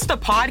not just the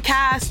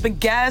podcast, the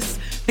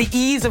guests, the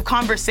ease of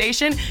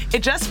conversation.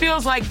 It just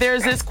feels like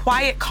there's this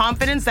quiet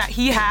confidence that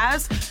he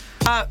has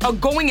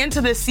going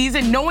into this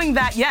season, knowing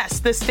that, yes,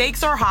 the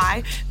stakes are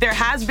high. There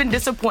has been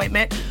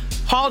disappointment.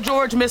 Paul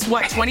George missed,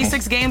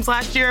 26 games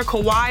last year?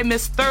 Kawhi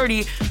missed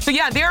 30. So,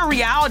 yeah, there are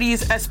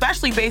realities,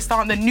 especially based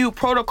on the new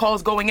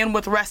protocols going in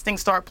with resting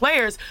star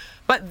players.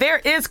 But there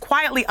is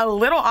quietly a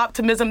little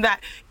optimism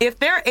that if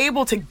they're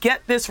able to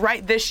get this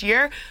right this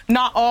year,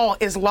 not all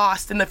is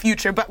lost in the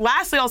future. But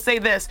lastly, I'll say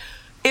this.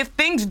 If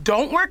things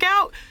don't work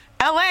out,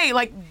 LA,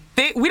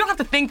 we don't have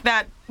to think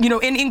that,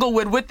 in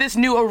Inglewood with this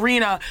new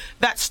arena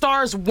that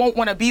stars won't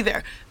want to be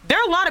there. There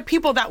are a lot of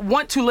people that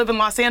want to live in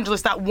Los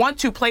Angeles, that want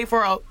to play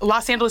for a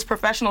Los Angeles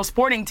professional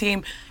sporting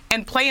team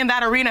and play in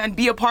that arena and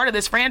be a part of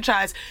this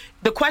franchise.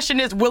 The question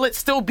is, will it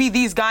still be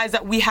these guys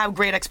that we have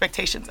great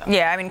expectations of?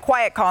 Yeah,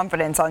 quiet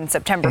confidence on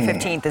September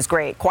 15th is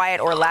great. Quiet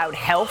or loud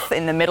health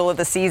in the middle of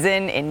the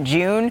season in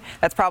June,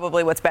 that's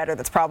probably what's better.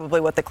 That's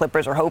probably what the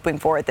Clippers are hoping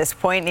for at this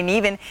point. And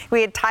even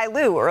we had Ty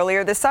Lue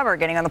earlier this summer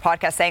getting on the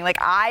podcast saying,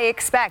 I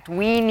expect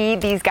we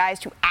need these guys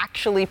to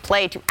actually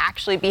play, to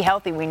actually be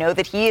healthy. We know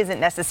that he isn't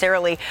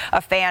necessarily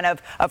a fan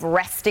of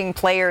resting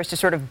players to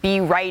sort of be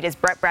right, as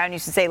Brett Brown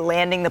used to say,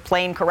 landing the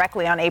plane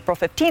correctly on April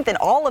 15th. And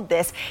all of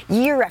this,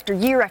 year after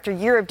year after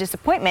year of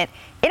disappointment,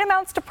 it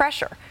amounts to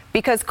pressure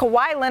because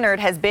Kawhi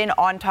Leonard has been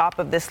on top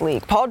of this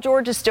league. Paul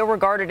George is still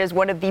regarded as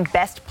one of the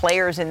best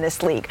players in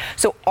this league.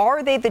 So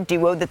are they the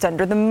duo that's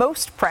under the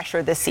most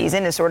pressure this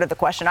season is sort of the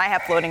question I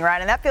have floating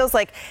around. And that feels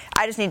like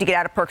I just need to get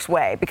out of Perk's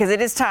way because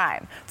it is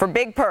time for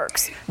Big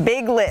Perk's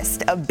big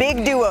list of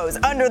big duos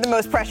under the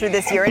most pressure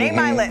this year. It ain't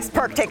my list.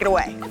 Perk, take it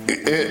away.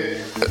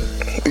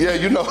 Yeah,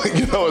 you know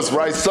it's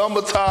right.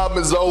 Summertime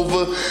is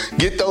over.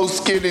 Get those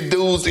skinny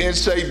dudes, in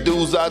shape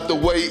dudes out the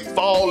way.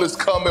 Fall is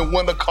coming.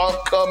 Winter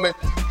coming.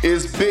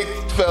 It's big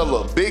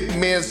fella, big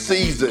men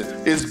season.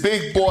 It's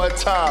big boy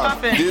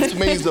time. This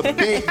means a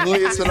big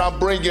list, and I'm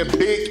bringing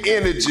big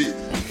energy.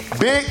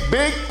 Big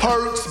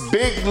Perks,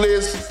 big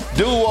list,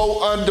 duo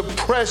under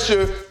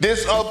pressure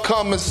this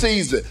upcoming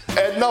season.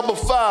 At number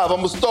 5, I'm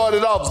going to start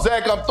it off.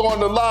 Zach, I'm throwing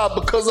the lob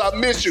because I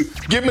miss you.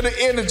 Give me the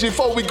energy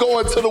before we go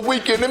into the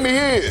weekend. Let me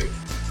hear it.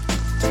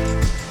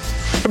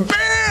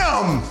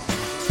 Bam!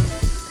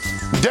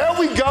 There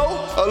we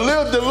go. A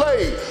little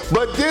delayed.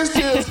 But this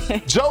is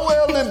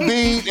Joel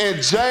Embiid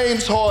and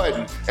James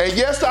Harden. And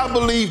yes, I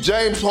believe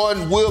James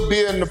Harden will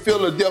be in the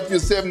Philadelphia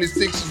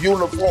 76ers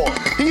uniform.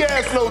 He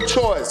has no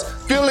choice.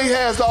 Philly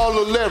has all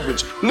the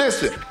leverage.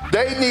 Listen,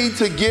 they need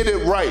to get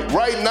it right.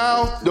 Right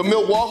now, the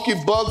Milwaukee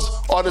Bucks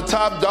are the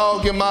top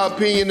dog, in my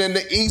opinion, in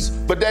the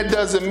East. But that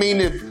doesn't mean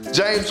if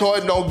James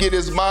Harden don't get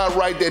his mind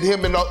right that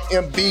him and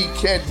Embiid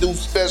can't do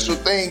special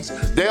things.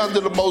 They're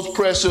under the most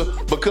pressure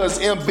because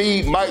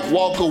Embiid might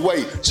walk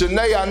away.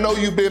 Shanae, I know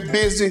you've been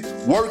busy,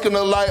 working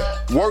a lot,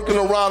 working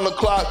around the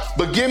clock,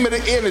 but give me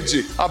the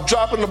energy. I'm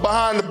dropping the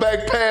behind the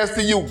back pass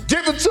to you.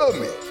 Give it to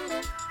me.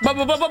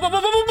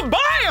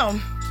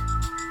 Bam!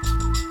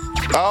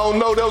 I don't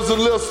know, that was a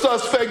little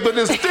suspect, but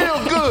it's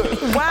still good.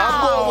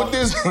 Wow.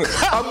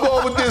 I'm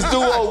going with this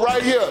duo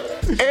right here.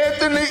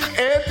 Anthony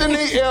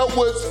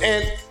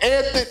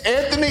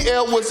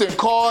Edwards and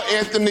Karl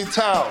Anthony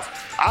Towns.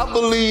 I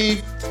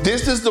believe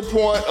this is the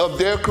point of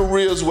their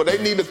careers where they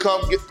need to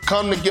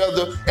come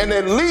together and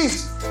at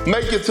least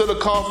make it to the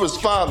conference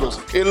finals.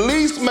 At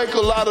least make a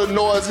lot of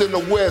noise in the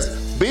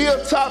West. Be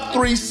a top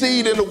 3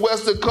 seed in the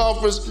Western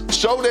Conference.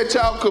 Show that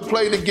y'all could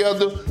play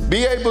together.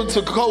 Be able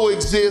to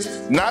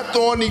coexist, not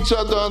throwing each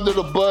other under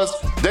the bus.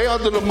 They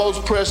under the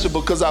most pressure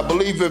because I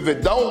believe if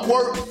it don't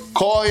work,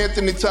 Karl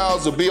Anthony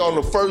Towns will be on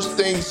the first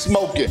thing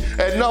smoking.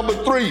 At number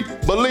 3,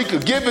 Malika,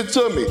 give it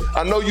to me.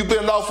 I know you've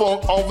been off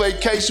on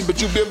vacation, but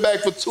you've been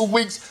back for 2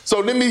 weeks. So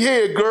let me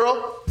hear it,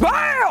 girl.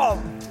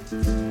 Bam!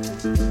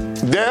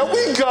 There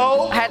we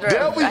go.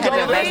 There we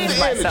go. That's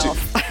the energy.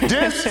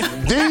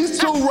 These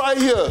two right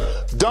here,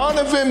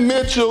 Donovan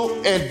Mitchell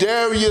and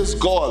Darius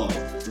Garland,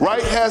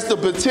 right, has the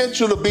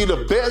potential to be the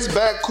best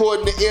backcourt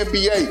in the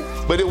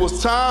NBA. But it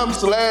was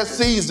times last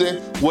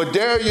season where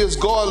Darius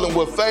Garland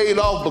would fade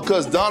off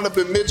because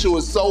Donovan Mitchell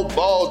is so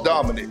ball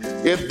dominant.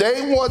 If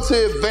they want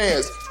to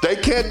advance, they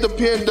can't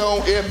depend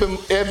on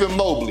Evan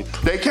Mobley.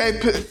 They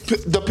can't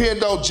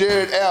depend on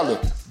Jared Allen.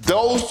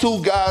 Those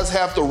two guys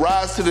have to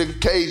rise to the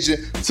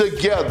occasion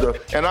together.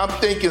 And I'm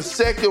thinking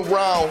second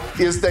round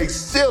is they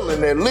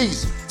ceiling at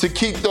least to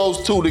keep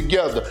those two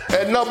together.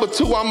 At number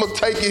 2, I'm going to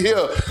take it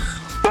here.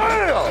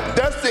 Bam!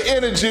 That's the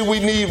energy we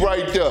need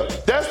right there.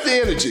 That's the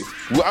energy.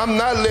 I'm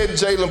not letting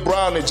Jaylen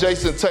Brown and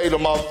Jason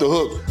Tatum off the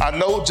hook. I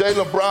know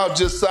Jaylen Brown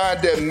just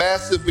signed that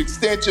massive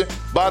extension.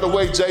 By the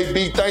way,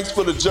 JB, thanks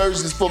for the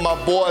jerseys for my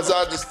boys.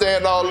 I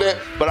understand all that,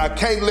 but I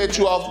can't let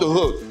you off the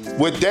hook.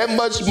 With that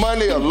much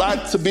money, a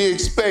lot to be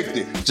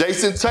expected.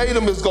 Jason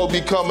Tatum is going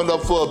to be coming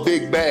up for a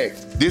big bag.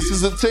 This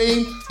is a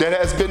team that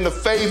has been the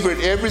favorite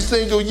every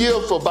single year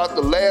for about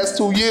the last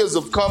 2 years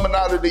of coming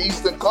out of the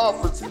Eastern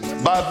Conference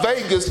by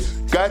Vegas.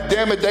 God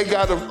damn it, they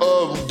got to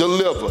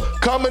deliver.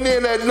 Coming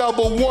in at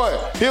number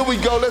 1. Here we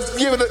go. Let's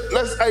give it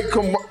a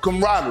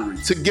camaraderie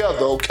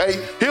together,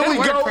 okay? Here we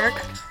go.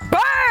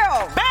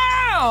 Bam!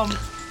 Bam!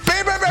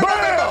 Bam!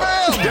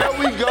 There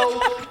we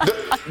go.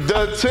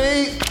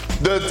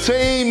 The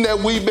team that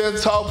we've been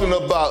talking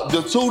about,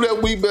 the two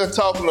that we've been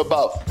talking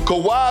about,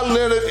 Kawhi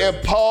Leonard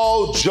and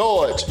Paul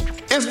George.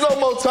 It's no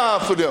more time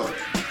for them.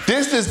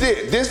 This is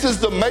it. This is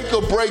the make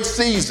or break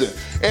season.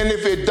 And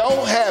if it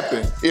don't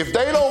happen, if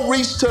they don't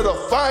reach to the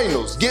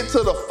finals, get to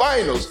the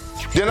finals,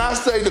 then I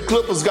say the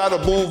Clippers got to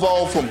move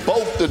on from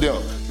both of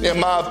them, in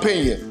my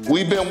opinion.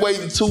 We've been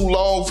waiting too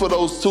long for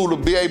those two to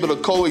be able to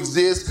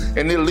coexist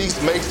and at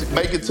least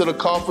make it to the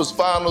conference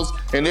finals,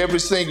 and every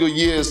single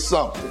year is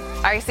something.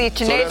 I see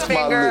Chiney's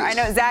finger. I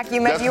know, Zach,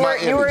 you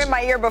were in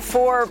my ear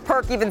before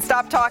Perk even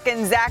stopped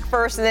talking. Zach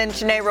first and then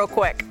Chiney real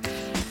quick.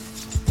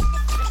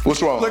 What's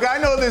wrong? Look, I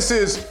know this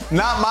is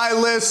not my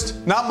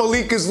list, not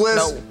Malika's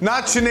list,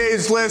 not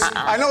Chiney's list.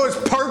 I know it's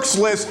Perk's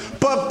list,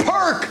 but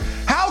Perk,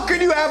 how can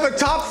you have a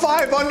top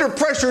 5 under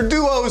pressure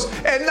duos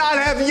and not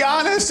have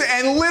Giannis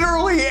and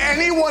literally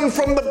anyone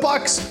from the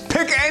Bucks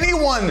pick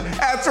anyone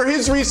after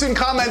his recent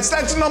comments?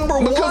 That's number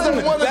 1.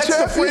 That's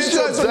the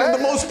franchise under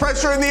the most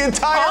pressure in the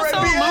entire also,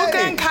 NBA. Also, Luka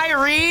and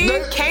Kyrie,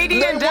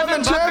 KD and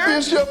Devin Booker.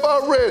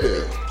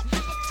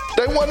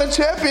 They won a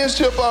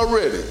championship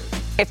already.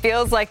 It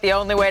feels like the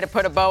only way to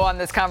put a bow on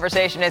this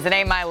conversation is it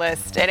ain't my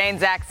list, it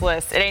ain't Zach's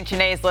list, it ain't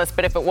Chiney's list,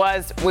 but if it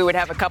was, we would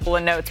have a couple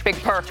of notes. Big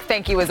Perk,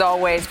 thank you as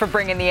always for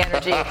bringing the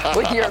energy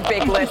with your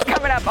big list.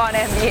 Coming up on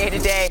NBA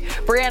Today,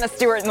 Breanna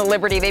Stewart and the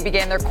Liberty, they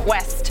began their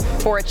quest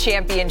for a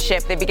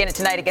championship. They begin it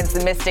tonight against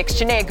the Mystics.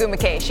 Chiney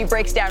Agumake, she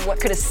breaks down what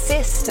could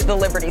assist the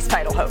Liberty's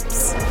title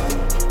hopes.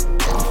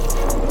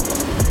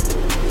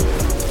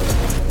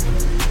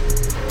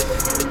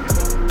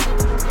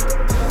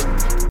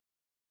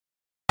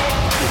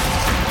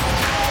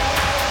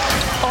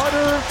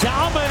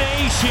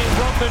 Domination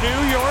from the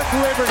New York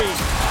Liberty.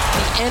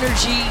 The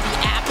energy, the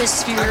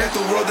atmosphere. I got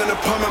the world in the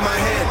palm of my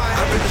hand.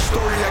 I read the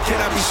story, I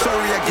cannot be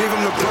sorry. I gave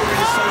him the glory,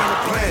 it's all in the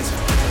plans.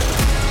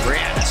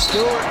 Breanna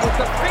Stewart with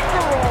the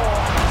finger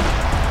roll.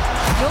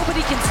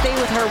 Nobody can stay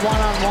with her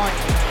one-on-one.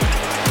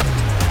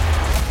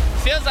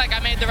 Feels like I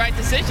made the right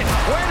decision.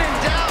 When in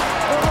doubt,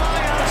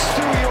 rely on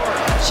Stu York.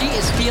 She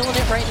is feeling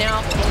it right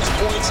now. Most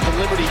points in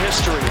Liberty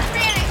history.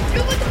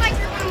 Who was like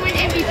your number one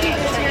MVP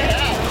this year?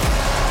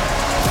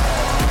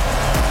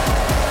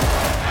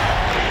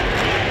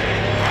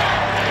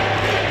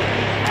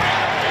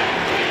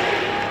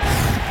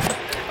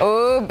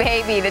 Oh,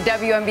 baby, the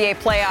WNBA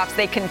playoffs,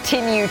 they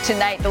continue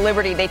tonight. The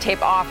Liberty, they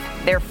tape off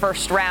their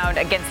first round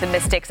against the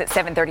Mystics at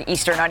 7:30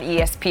 Eastern on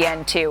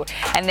ESPN2.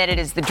 And then it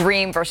is the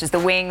Dream versus the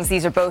Wings.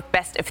 These are both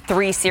best of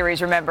 3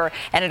 series, remember.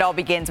 And it all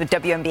begins with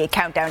WNBA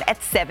Countdown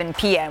at 7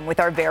 p.m. with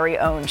our very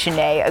own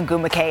Shanae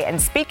Ogwumike.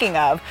 And speaking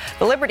of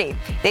the Liberty,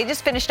 they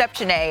just finished up,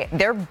 Shanae,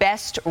 their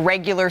best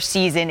regular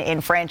season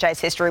in franchise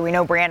history. We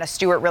know Breanna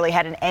Stewart really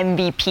had an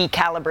MVP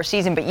caliber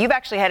season, but you've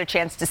actually had a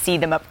chance to see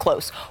them up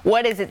close.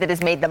 What is it that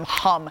has made them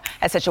hum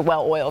as such a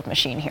well-oiled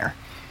machine here?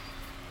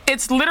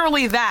 It's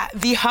literally that,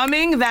 the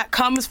humming that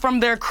comes from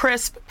their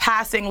crisp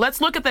passing.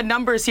 Let's look at the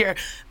numbers here.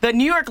 The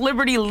New York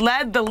Liberty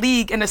led the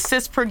league in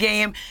assists per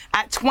game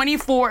at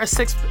 24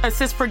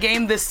 assists per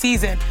game this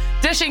season,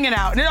 dishing it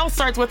out. And it all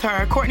starts with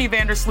her, Courtney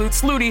Vandersloot,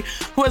 Sluty,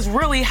 who has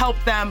really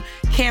helped them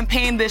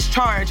campaign this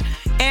charge.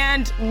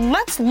 And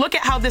let's look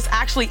at how this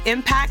actually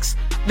impacts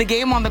the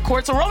game on the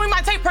court. So rolling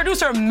my tape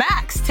producer,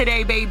 Max,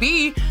 today,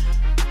 baby.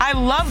 I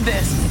love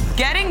this.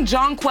 Getting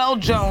Jonquel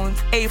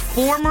Jones, a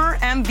former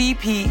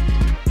MVP,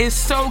 is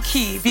so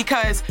key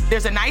because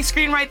there's a nice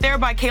screen right there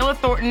by Kayla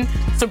Thornton.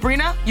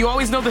 Sabrina, you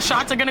always know the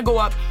shots are going to go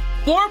up.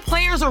 4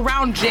 players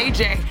around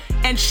JJ,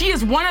 and she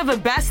is one of the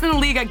best in the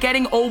league at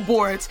getting old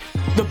boards.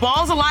 The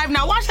ball's alive.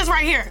 Now watch this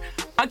right here.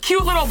 A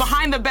cute little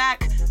behind the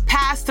back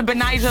pass to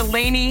Benijah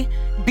Laney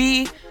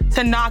B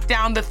to knock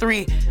down the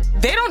 3.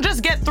 They don't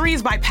just get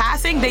threes by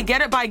passing, they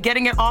get it by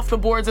getting it off the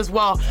boards as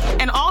well.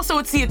 And also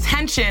it's the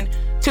attention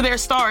to their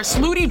stars.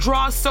 Sluty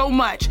draws so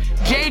much.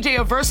 JJ,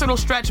 a versatile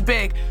stretch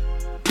big.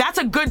 That's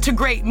a good to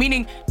great,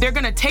 meaning they're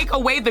going to take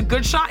away the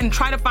good shot and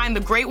try to find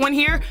the great one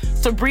here.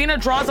 Sabrina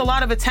draws a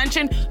lot of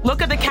attention.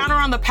 Look at the counter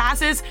on the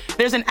passes.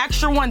 There's an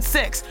extra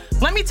 1-6.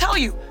 Let me tell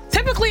you,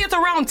 typically it's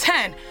around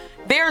 10.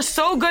 They are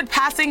so good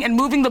passing and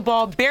moving the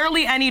ball,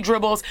 barely any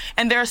dribbles,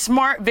 and they're a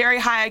smart, very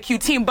high IQ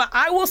team. But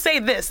I will say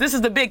this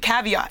is the big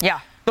caveat.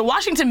 Yeah. The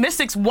Washington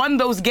Mystics won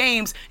those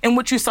games in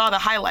which you saw the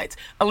highlights.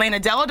 Elena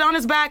Deladon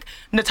is back,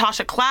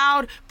 Natasha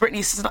Cloud,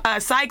 Brittany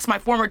Sykes, my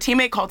former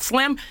teammate called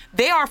Slim.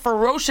 They are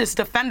ferocious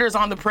defenders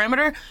on the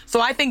perimeter. So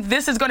I think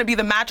this is going to be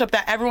the matchup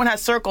that everyone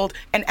has circled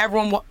and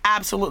everyone will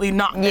absolutely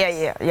not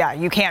miss. Yeah.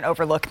 You can't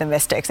overlook the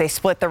Mystics. They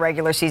split the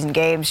regular season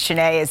games.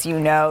 Shanae, as you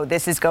know,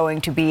 this is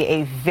going to be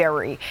a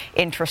very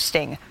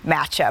interesting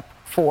matchup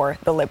for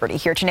the Liberty.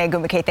 Here, Shanae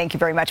Ogwumike, thank you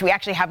very much. We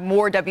actually have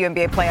more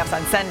WNBA playoffs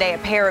on Sunday, a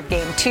pair of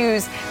Game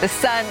 2s. The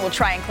Sun will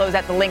try and close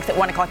out the Lynx at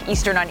 1 o'clock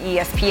Eastern on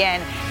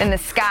ESPN. Then the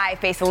Sky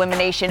face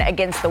elimination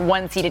against the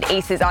 1-seeded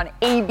Aces on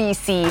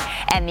ABC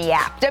and the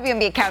app.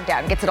 WNBA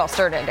Countdown gets it all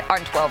started on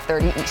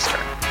 12:30 Eastern.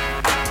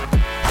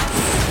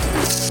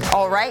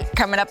 All right,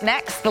 coming up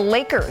next, the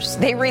Lakers.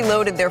 They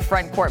reloaded their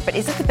front court, but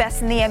is it the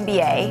best in the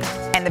NBA?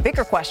 And the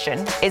bigger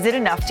question, is it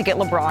enough to get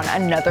LeBron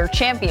another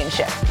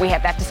championship? We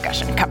have that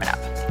discussion coming up.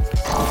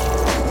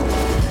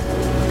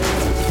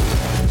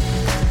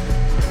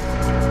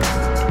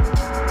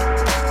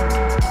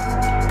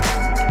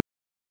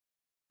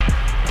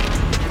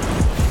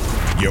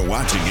 You're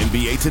watching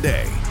NBA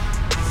Today.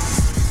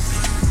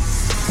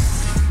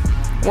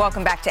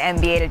 Welcome back to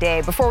NBA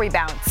Today. Before we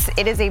bounce,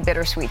 it is a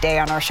bittersweet day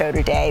on our show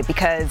today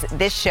because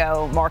this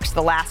show marks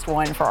the last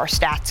one for our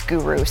stats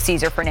guru,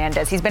 Cesar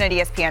Fernandez. He's been at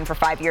ESPN for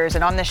 5 years,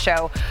 and on this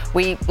show,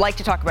 we like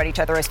to talk about each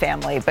other as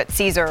family, but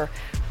Cesar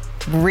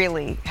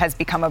really has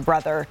become a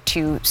brother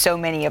to so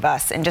many of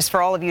us. And just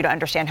for all of you to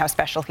understand how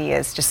special he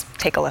is, just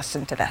take a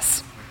listen to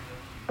this.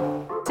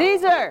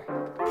 Cesar!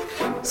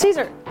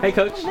 Hey,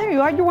 Coach. Oh, there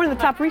you are. You're one of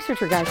the top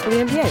researcher guys for the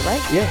NBA,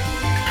 right? Yeah.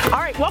 All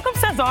right, welcome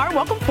Cesar,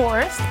 welcome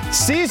Forrest.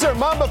 Cesar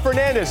Mamba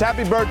Fernandez,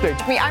 happy birthday.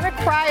 I mean, I'm a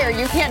crier.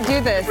 You can't do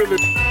this.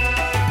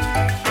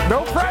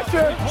 No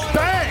pressure.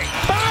 Bang!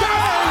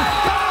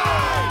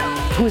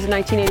 Who's the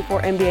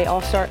 1984 NBA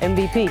All-Star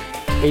MVP?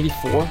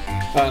 84?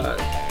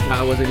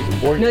 I wasn't even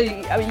born. No,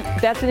 I mean,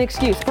 that's an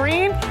excuse.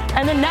 Green,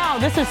 and then now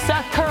this is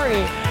Seth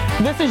Curry.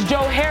 This is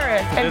Joe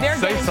Harris, and they're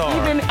getting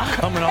even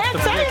coming off the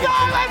Cesar,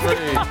 let's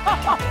go.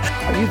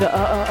 Are you the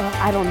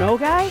I don't know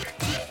guy?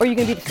 Or are you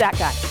going to be the stat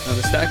guy? I'm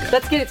the stat guy.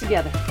 Let's get it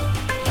together.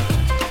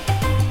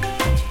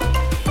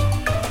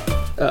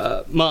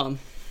 Mom.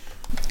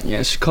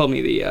 Yeah, she called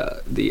me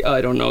the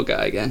I don't know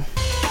guy again.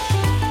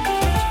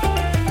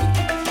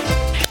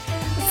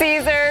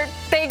 Cesar,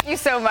 thank you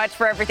so much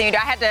for everything you do.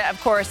 I had to, of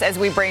course, as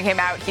we bring him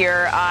out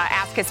here,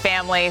 ask his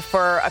family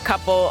for a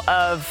couple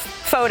of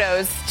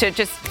photos to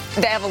just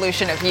the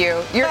evolution of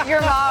you.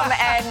 Your mom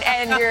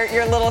and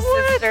your little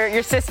sister.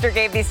 Your sister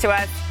gave these to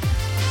us.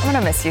 I'm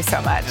gonna miss you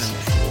so much.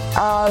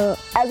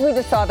 As we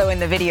just saw though in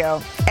the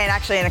video, and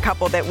actually in a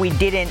couple that we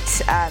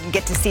didn't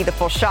get to see the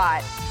full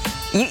shot,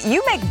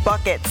 you make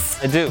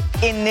buckets. I do.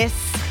 In this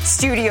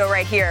studio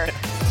right here.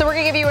 So we're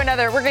gonna give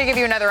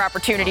you another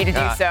opportunity to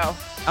do so.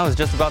 I was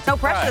just about to. No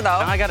pressure though.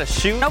 Now I gotta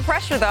shoot. No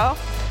pressure though.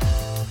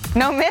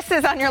 No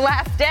misses on your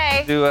last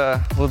day.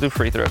 We'll do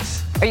free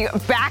throws. Are you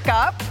back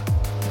up?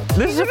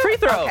 This is a free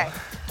throw. Okay.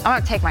 I'm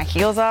gonna take my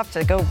heels off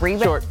to go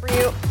rebound for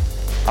you.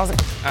 All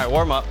right,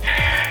 warm up.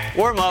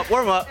 Warm up.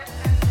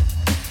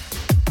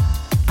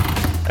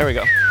 There we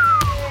go.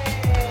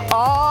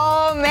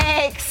 All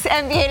makes.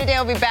 NBA Today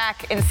will be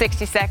back in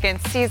 60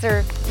 seconds.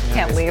 Caesar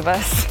can't leave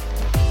us.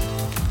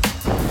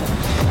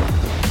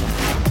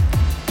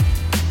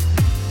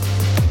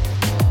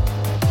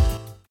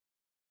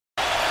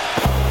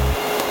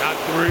 Not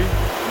 3,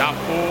 not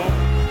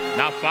 4,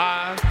 not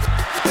 5,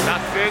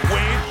 not 6.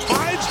 Wade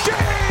finds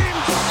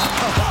James!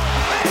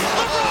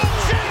 LeBron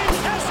James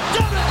has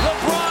done it!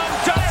 LeBron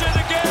does it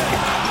again!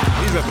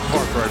 He's at the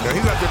park right now.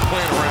 He's out there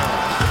playing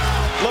around.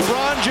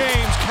 LeBron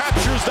James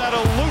captures that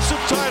elusive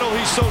title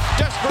he so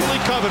desperately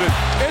coveted.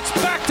 It's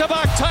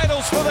back-to-back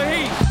titles for the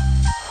Heat.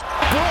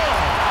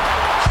 LeBron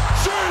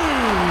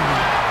James!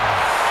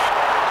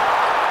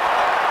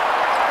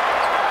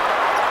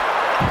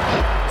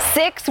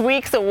 6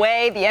 weeks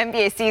away, the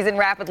NBA season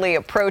rapidly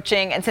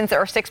approaching, and since there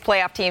are 6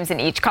 playoff teams in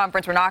each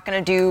conference, we're not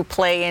going to do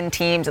play-in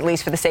teams, at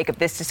least for the sake of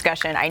this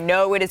discussion. I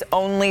know it is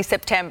only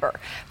September,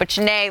 but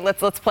Shanae,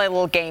 let's play a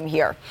little game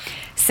here.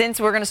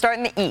 Since we're going to start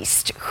in the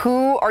East,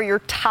 who are your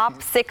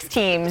top 6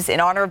 teams in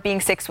honor of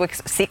being 6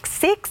 weeks?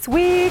 6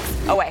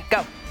 weeks away.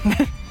 Go.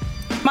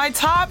 My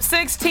top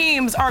 6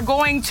 teams are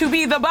going to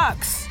be the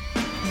Bucks,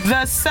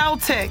 the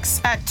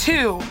Celtics at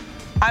 2.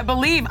 I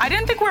believe, I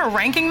didn't think we were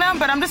ranking them,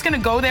 but I'm just going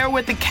to go there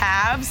with the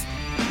Cavs.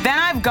 Then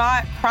I've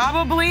got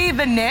probably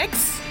the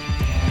Knicks.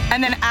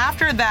 And then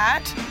after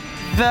that,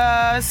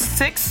 the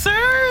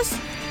Sixers.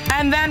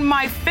 And then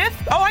my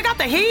 5th, I got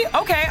the Heat.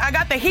 Okay, I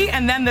got the Heat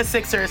and then the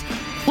Sixers.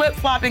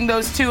 Flip-flopping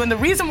those two. And the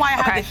reason why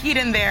I have the Heat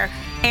in there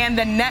and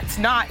the Nets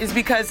not is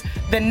because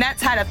the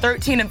Nets had a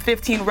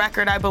 13-15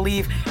 record, I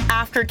believe,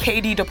 after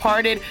KD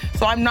departed.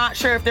 So I'm not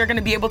sure if they're going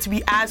to be able to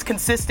be as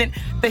consistent.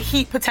 The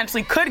Heat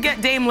potentially could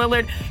get Dame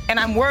Lillard, and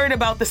I'm worried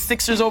about the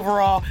Sixers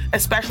overall,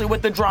 especially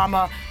with the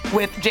drama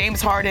with James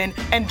Harden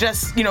and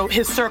just,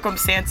 his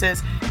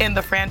circumstances in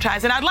the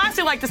franchise. And I'd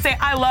lastly like to say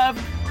I love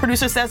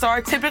producer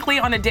Cesar. Typically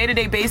on a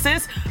day-to-day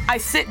basis, I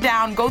sit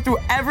down, go through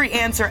every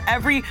answer,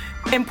 every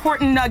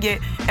important nugget,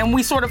 and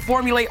we sort of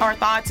formulate our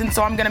thoughts, and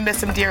so I'm going to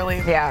miss him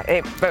dearly.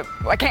 Yeah, but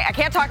I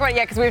can't talk about it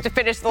yet because we have to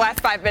finish the last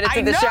 5 minutes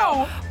of the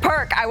show.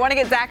 Perk, I want to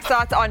get Zach's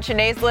thoughts on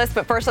Shanae's list,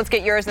 but first let's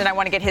get yours, and then I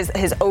want to get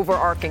his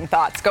overarching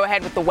thoughts. Go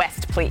ahead with the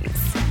West, please.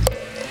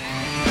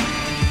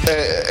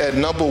 At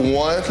number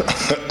 1,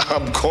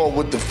 I'm going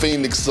with the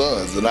Phoenix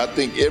Suns, and I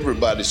think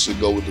everybody should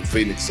go with the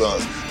Phoenix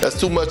Suns. That's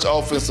too much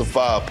offensive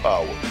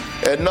firepower.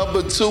 At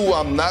number 2,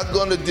 I'm not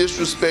going to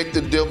disrespect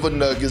the Denver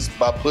Nuggets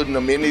by putting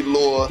them any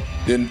lower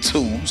than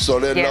 2. So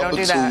they're number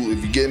 2.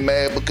 If you get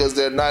mad because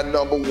they're not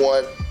number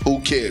 1, who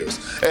cares?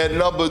 At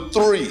number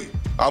 3,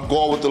 I'm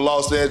going with the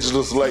Los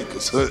Angeles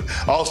Lakers.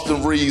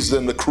 Austin Reeves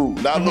and the crew.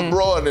 Not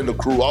LeBron and the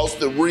crew.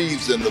 Austin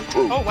Reeves and the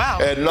crew. Oh, wow.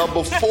 At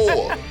number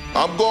 4,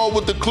 I'm going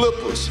with the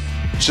Clippers.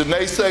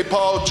 Shanae say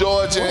Paul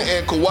George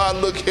and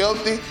Kawhi look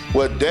healthy?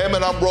 Well, damn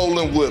it, I'm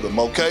rolling with them,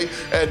 okay?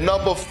 At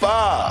number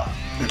 5,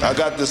 I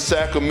got the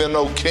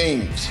Sacramento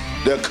Kings.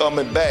 They're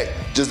coming back.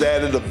 Just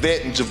added a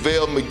vet, and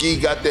JaVale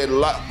McGee got that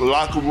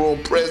locker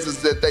room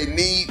presence that they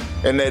need.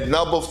 And at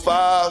number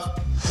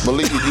 5,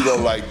 Malika, you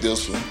don't like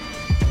this one.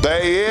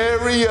 Bay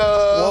Area.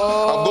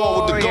 I'm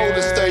going with the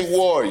Golden State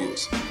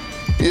Warriors.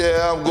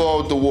 Yeah, I'm going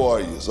with the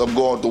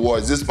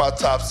Warriors. This is my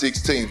top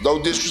 6 teams. No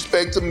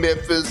disrespect to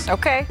Memphis.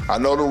 Okay. I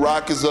know the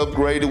Rockets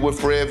upgraded with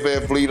Fred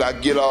VanVleet. I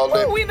get all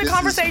that. We in the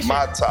conversation. This is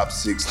my top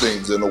 6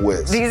 teams in the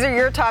West. These are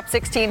your top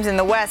 6 teams in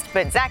the West.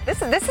 But, Zach,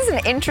 this is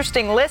an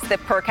interesting list that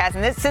Perk has.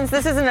 And since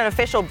this isn't an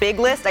official big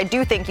list, I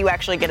do think you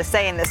actually get a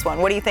say in this one.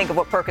 What do you think of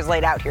what Perk has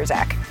laid out here,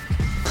 Zach?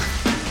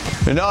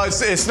 No,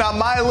 it's not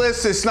my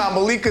list. It's not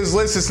Malika's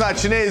list. It's not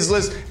Shanae's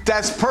list.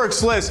 That's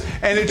Perk's list.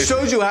 And it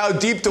shows you how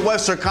deep the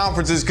Western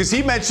Conference is because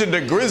he mentioned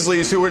the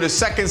Grizzlies, who were the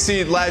 2nd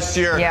seed last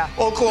year. Yeah.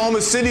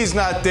 Oklahoma City's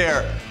not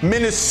there.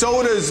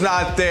 Minnesota's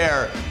not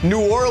there.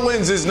 New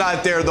Orleans is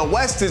not there. The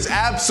West is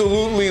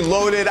absolutely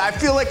loaded. I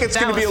feel like it's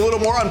going to be a little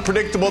more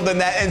unpredictable than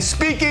that. And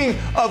speaking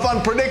of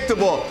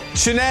unpredictable,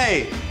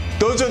 Shanae,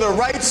 those are the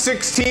right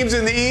 6 teams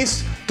in the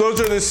East.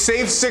 Those are the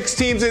safe 6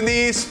 teams in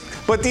the East.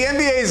 But the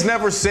NBA is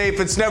never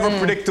safe. It's never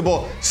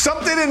predictable.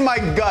 Something in my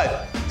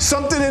gut,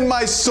 something in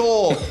my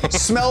soul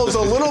smells a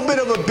little bit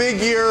of a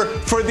big year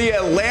for the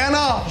Atlanta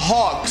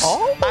Hawks.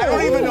 I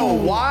don't even know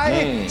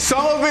why.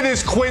 Some of it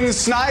is Quinn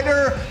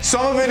Snyder.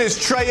 Some of it is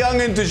Trae Young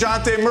and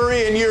DeJounte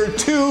Murray in year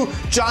 2.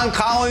 John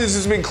Collins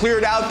has been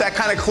cleared out. That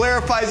kind of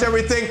clarifies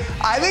everything.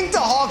 I think the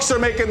Hawks are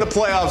making the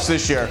playoffs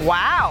this year.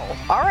 Wow.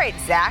 All right,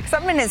 Zach.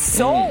 Something in his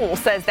soul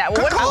says that.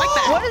 I like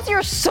that. What is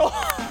your soul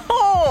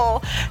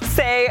people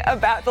say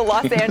about the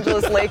Los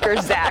Angeles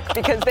Lakers, Zach,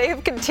 because they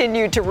have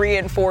continued to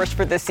reinforce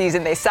for this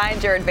season. They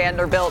signed Jared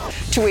Vanderbilt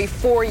to a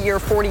 4-year,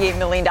 $48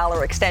 million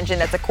extension.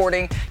 That's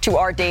according to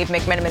our Dave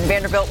McMenamin.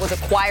 Vanderbilt was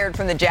acquired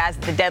from the Jazz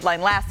at the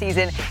deadline last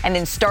season and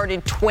then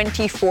started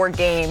 24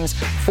 games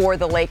for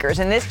the Lakers.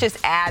 And this just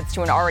adds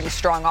to an already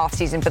strong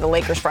offseason for the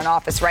Lakers front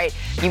office, right?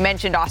 You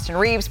mentioned Austin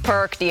Reeves,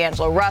 Perk,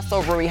 D'Angelo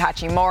Russell, Rui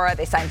Hachimura.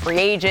 They signed free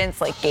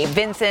agents like Gabe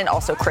Vincent,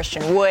 also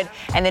Christian Wood,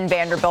 and then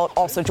Vanderbilt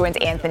also joins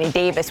Anthony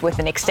Davis with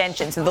an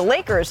extension. So the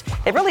Lakers,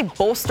 they've really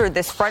bolstered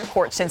this front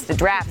court since the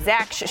draft.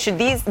 Zach, should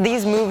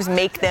these moves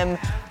make them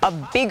a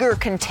bigger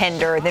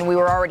contender than we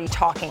were already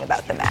talking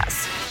about them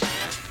as?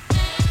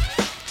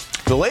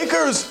 The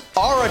Lakers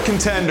are a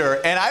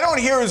contender, and I don't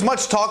hear as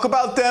much talk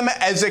about them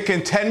as a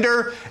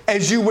contender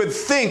as you would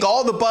think.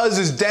 All the buzz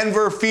is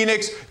Denver,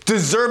 Phoenix,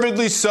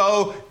 deservedly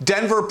so.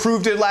 Denver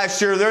proved it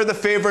last year. They're the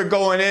favorite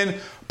going in.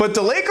 But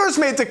the Lakers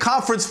made the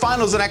conference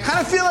finals, and I kind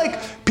of feel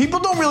like people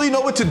don't really know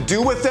what to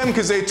do with them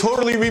because they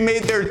totally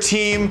remade their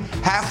team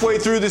halfway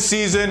through the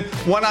season,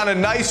 went on a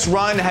nice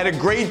run, had a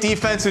great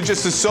defense and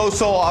just a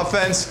so-so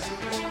offense.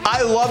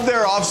 I love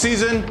their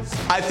offseason.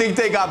 I think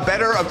they got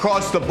better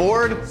across the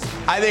board.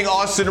 I think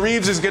Austin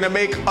Reeves is going to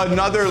make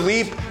another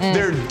leap.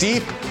 They're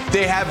deep.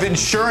 They have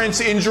insurance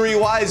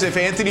injury-wise. If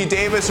Anthony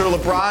Davis or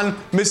LeBron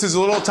misses a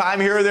little time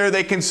here or there,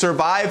 they can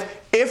survive.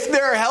 If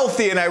they're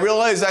healthy, and I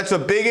realize that's a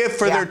big if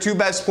for their two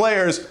best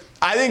players,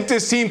 I think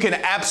this team can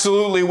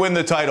absolutely win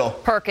the title.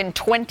 Perk, in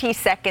 20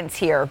 seconds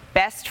here,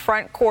 best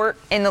front court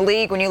in the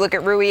league when you look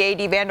at Rui,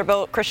 AD,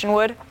 Vanderbilt, Christian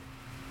Wood,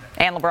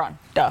 and LeBron.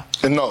 Duh.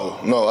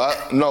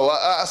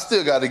 I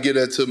still got to get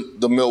into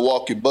the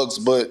Milwaukee Bucks,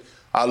 but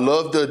I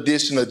love the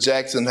addition of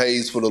Jackson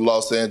Hayes for the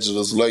Los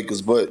Angeles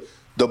Lakers. But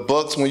the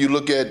Bucks, when you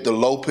look at the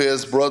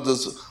Lopez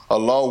brothers,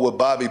 along with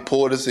Bobby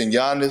Portis and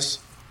Giannis,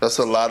 that's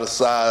a lot of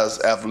size,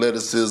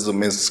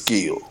 athleticism, and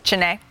skill.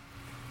 Chene?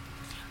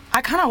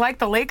 I kind of like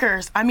the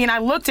Lakers. I mean, I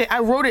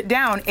wrote it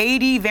down.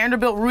 AD,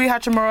 Vanderbilt, Rui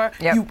Hachimura.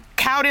 Yep. You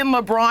count in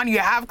LeBron. You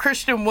have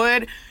Christian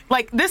Wood.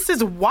 Like, this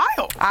is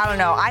wild. I don't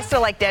know. I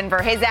still like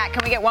Denver. Hey, Zach,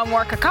 can we get one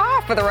more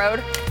caca for the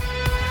road?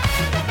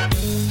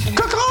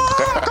 Caca!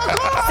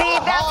 See,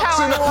 that's how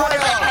I want to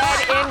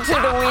head into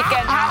the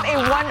weekend. Have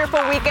a wonderful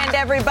weekend,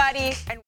 everybody.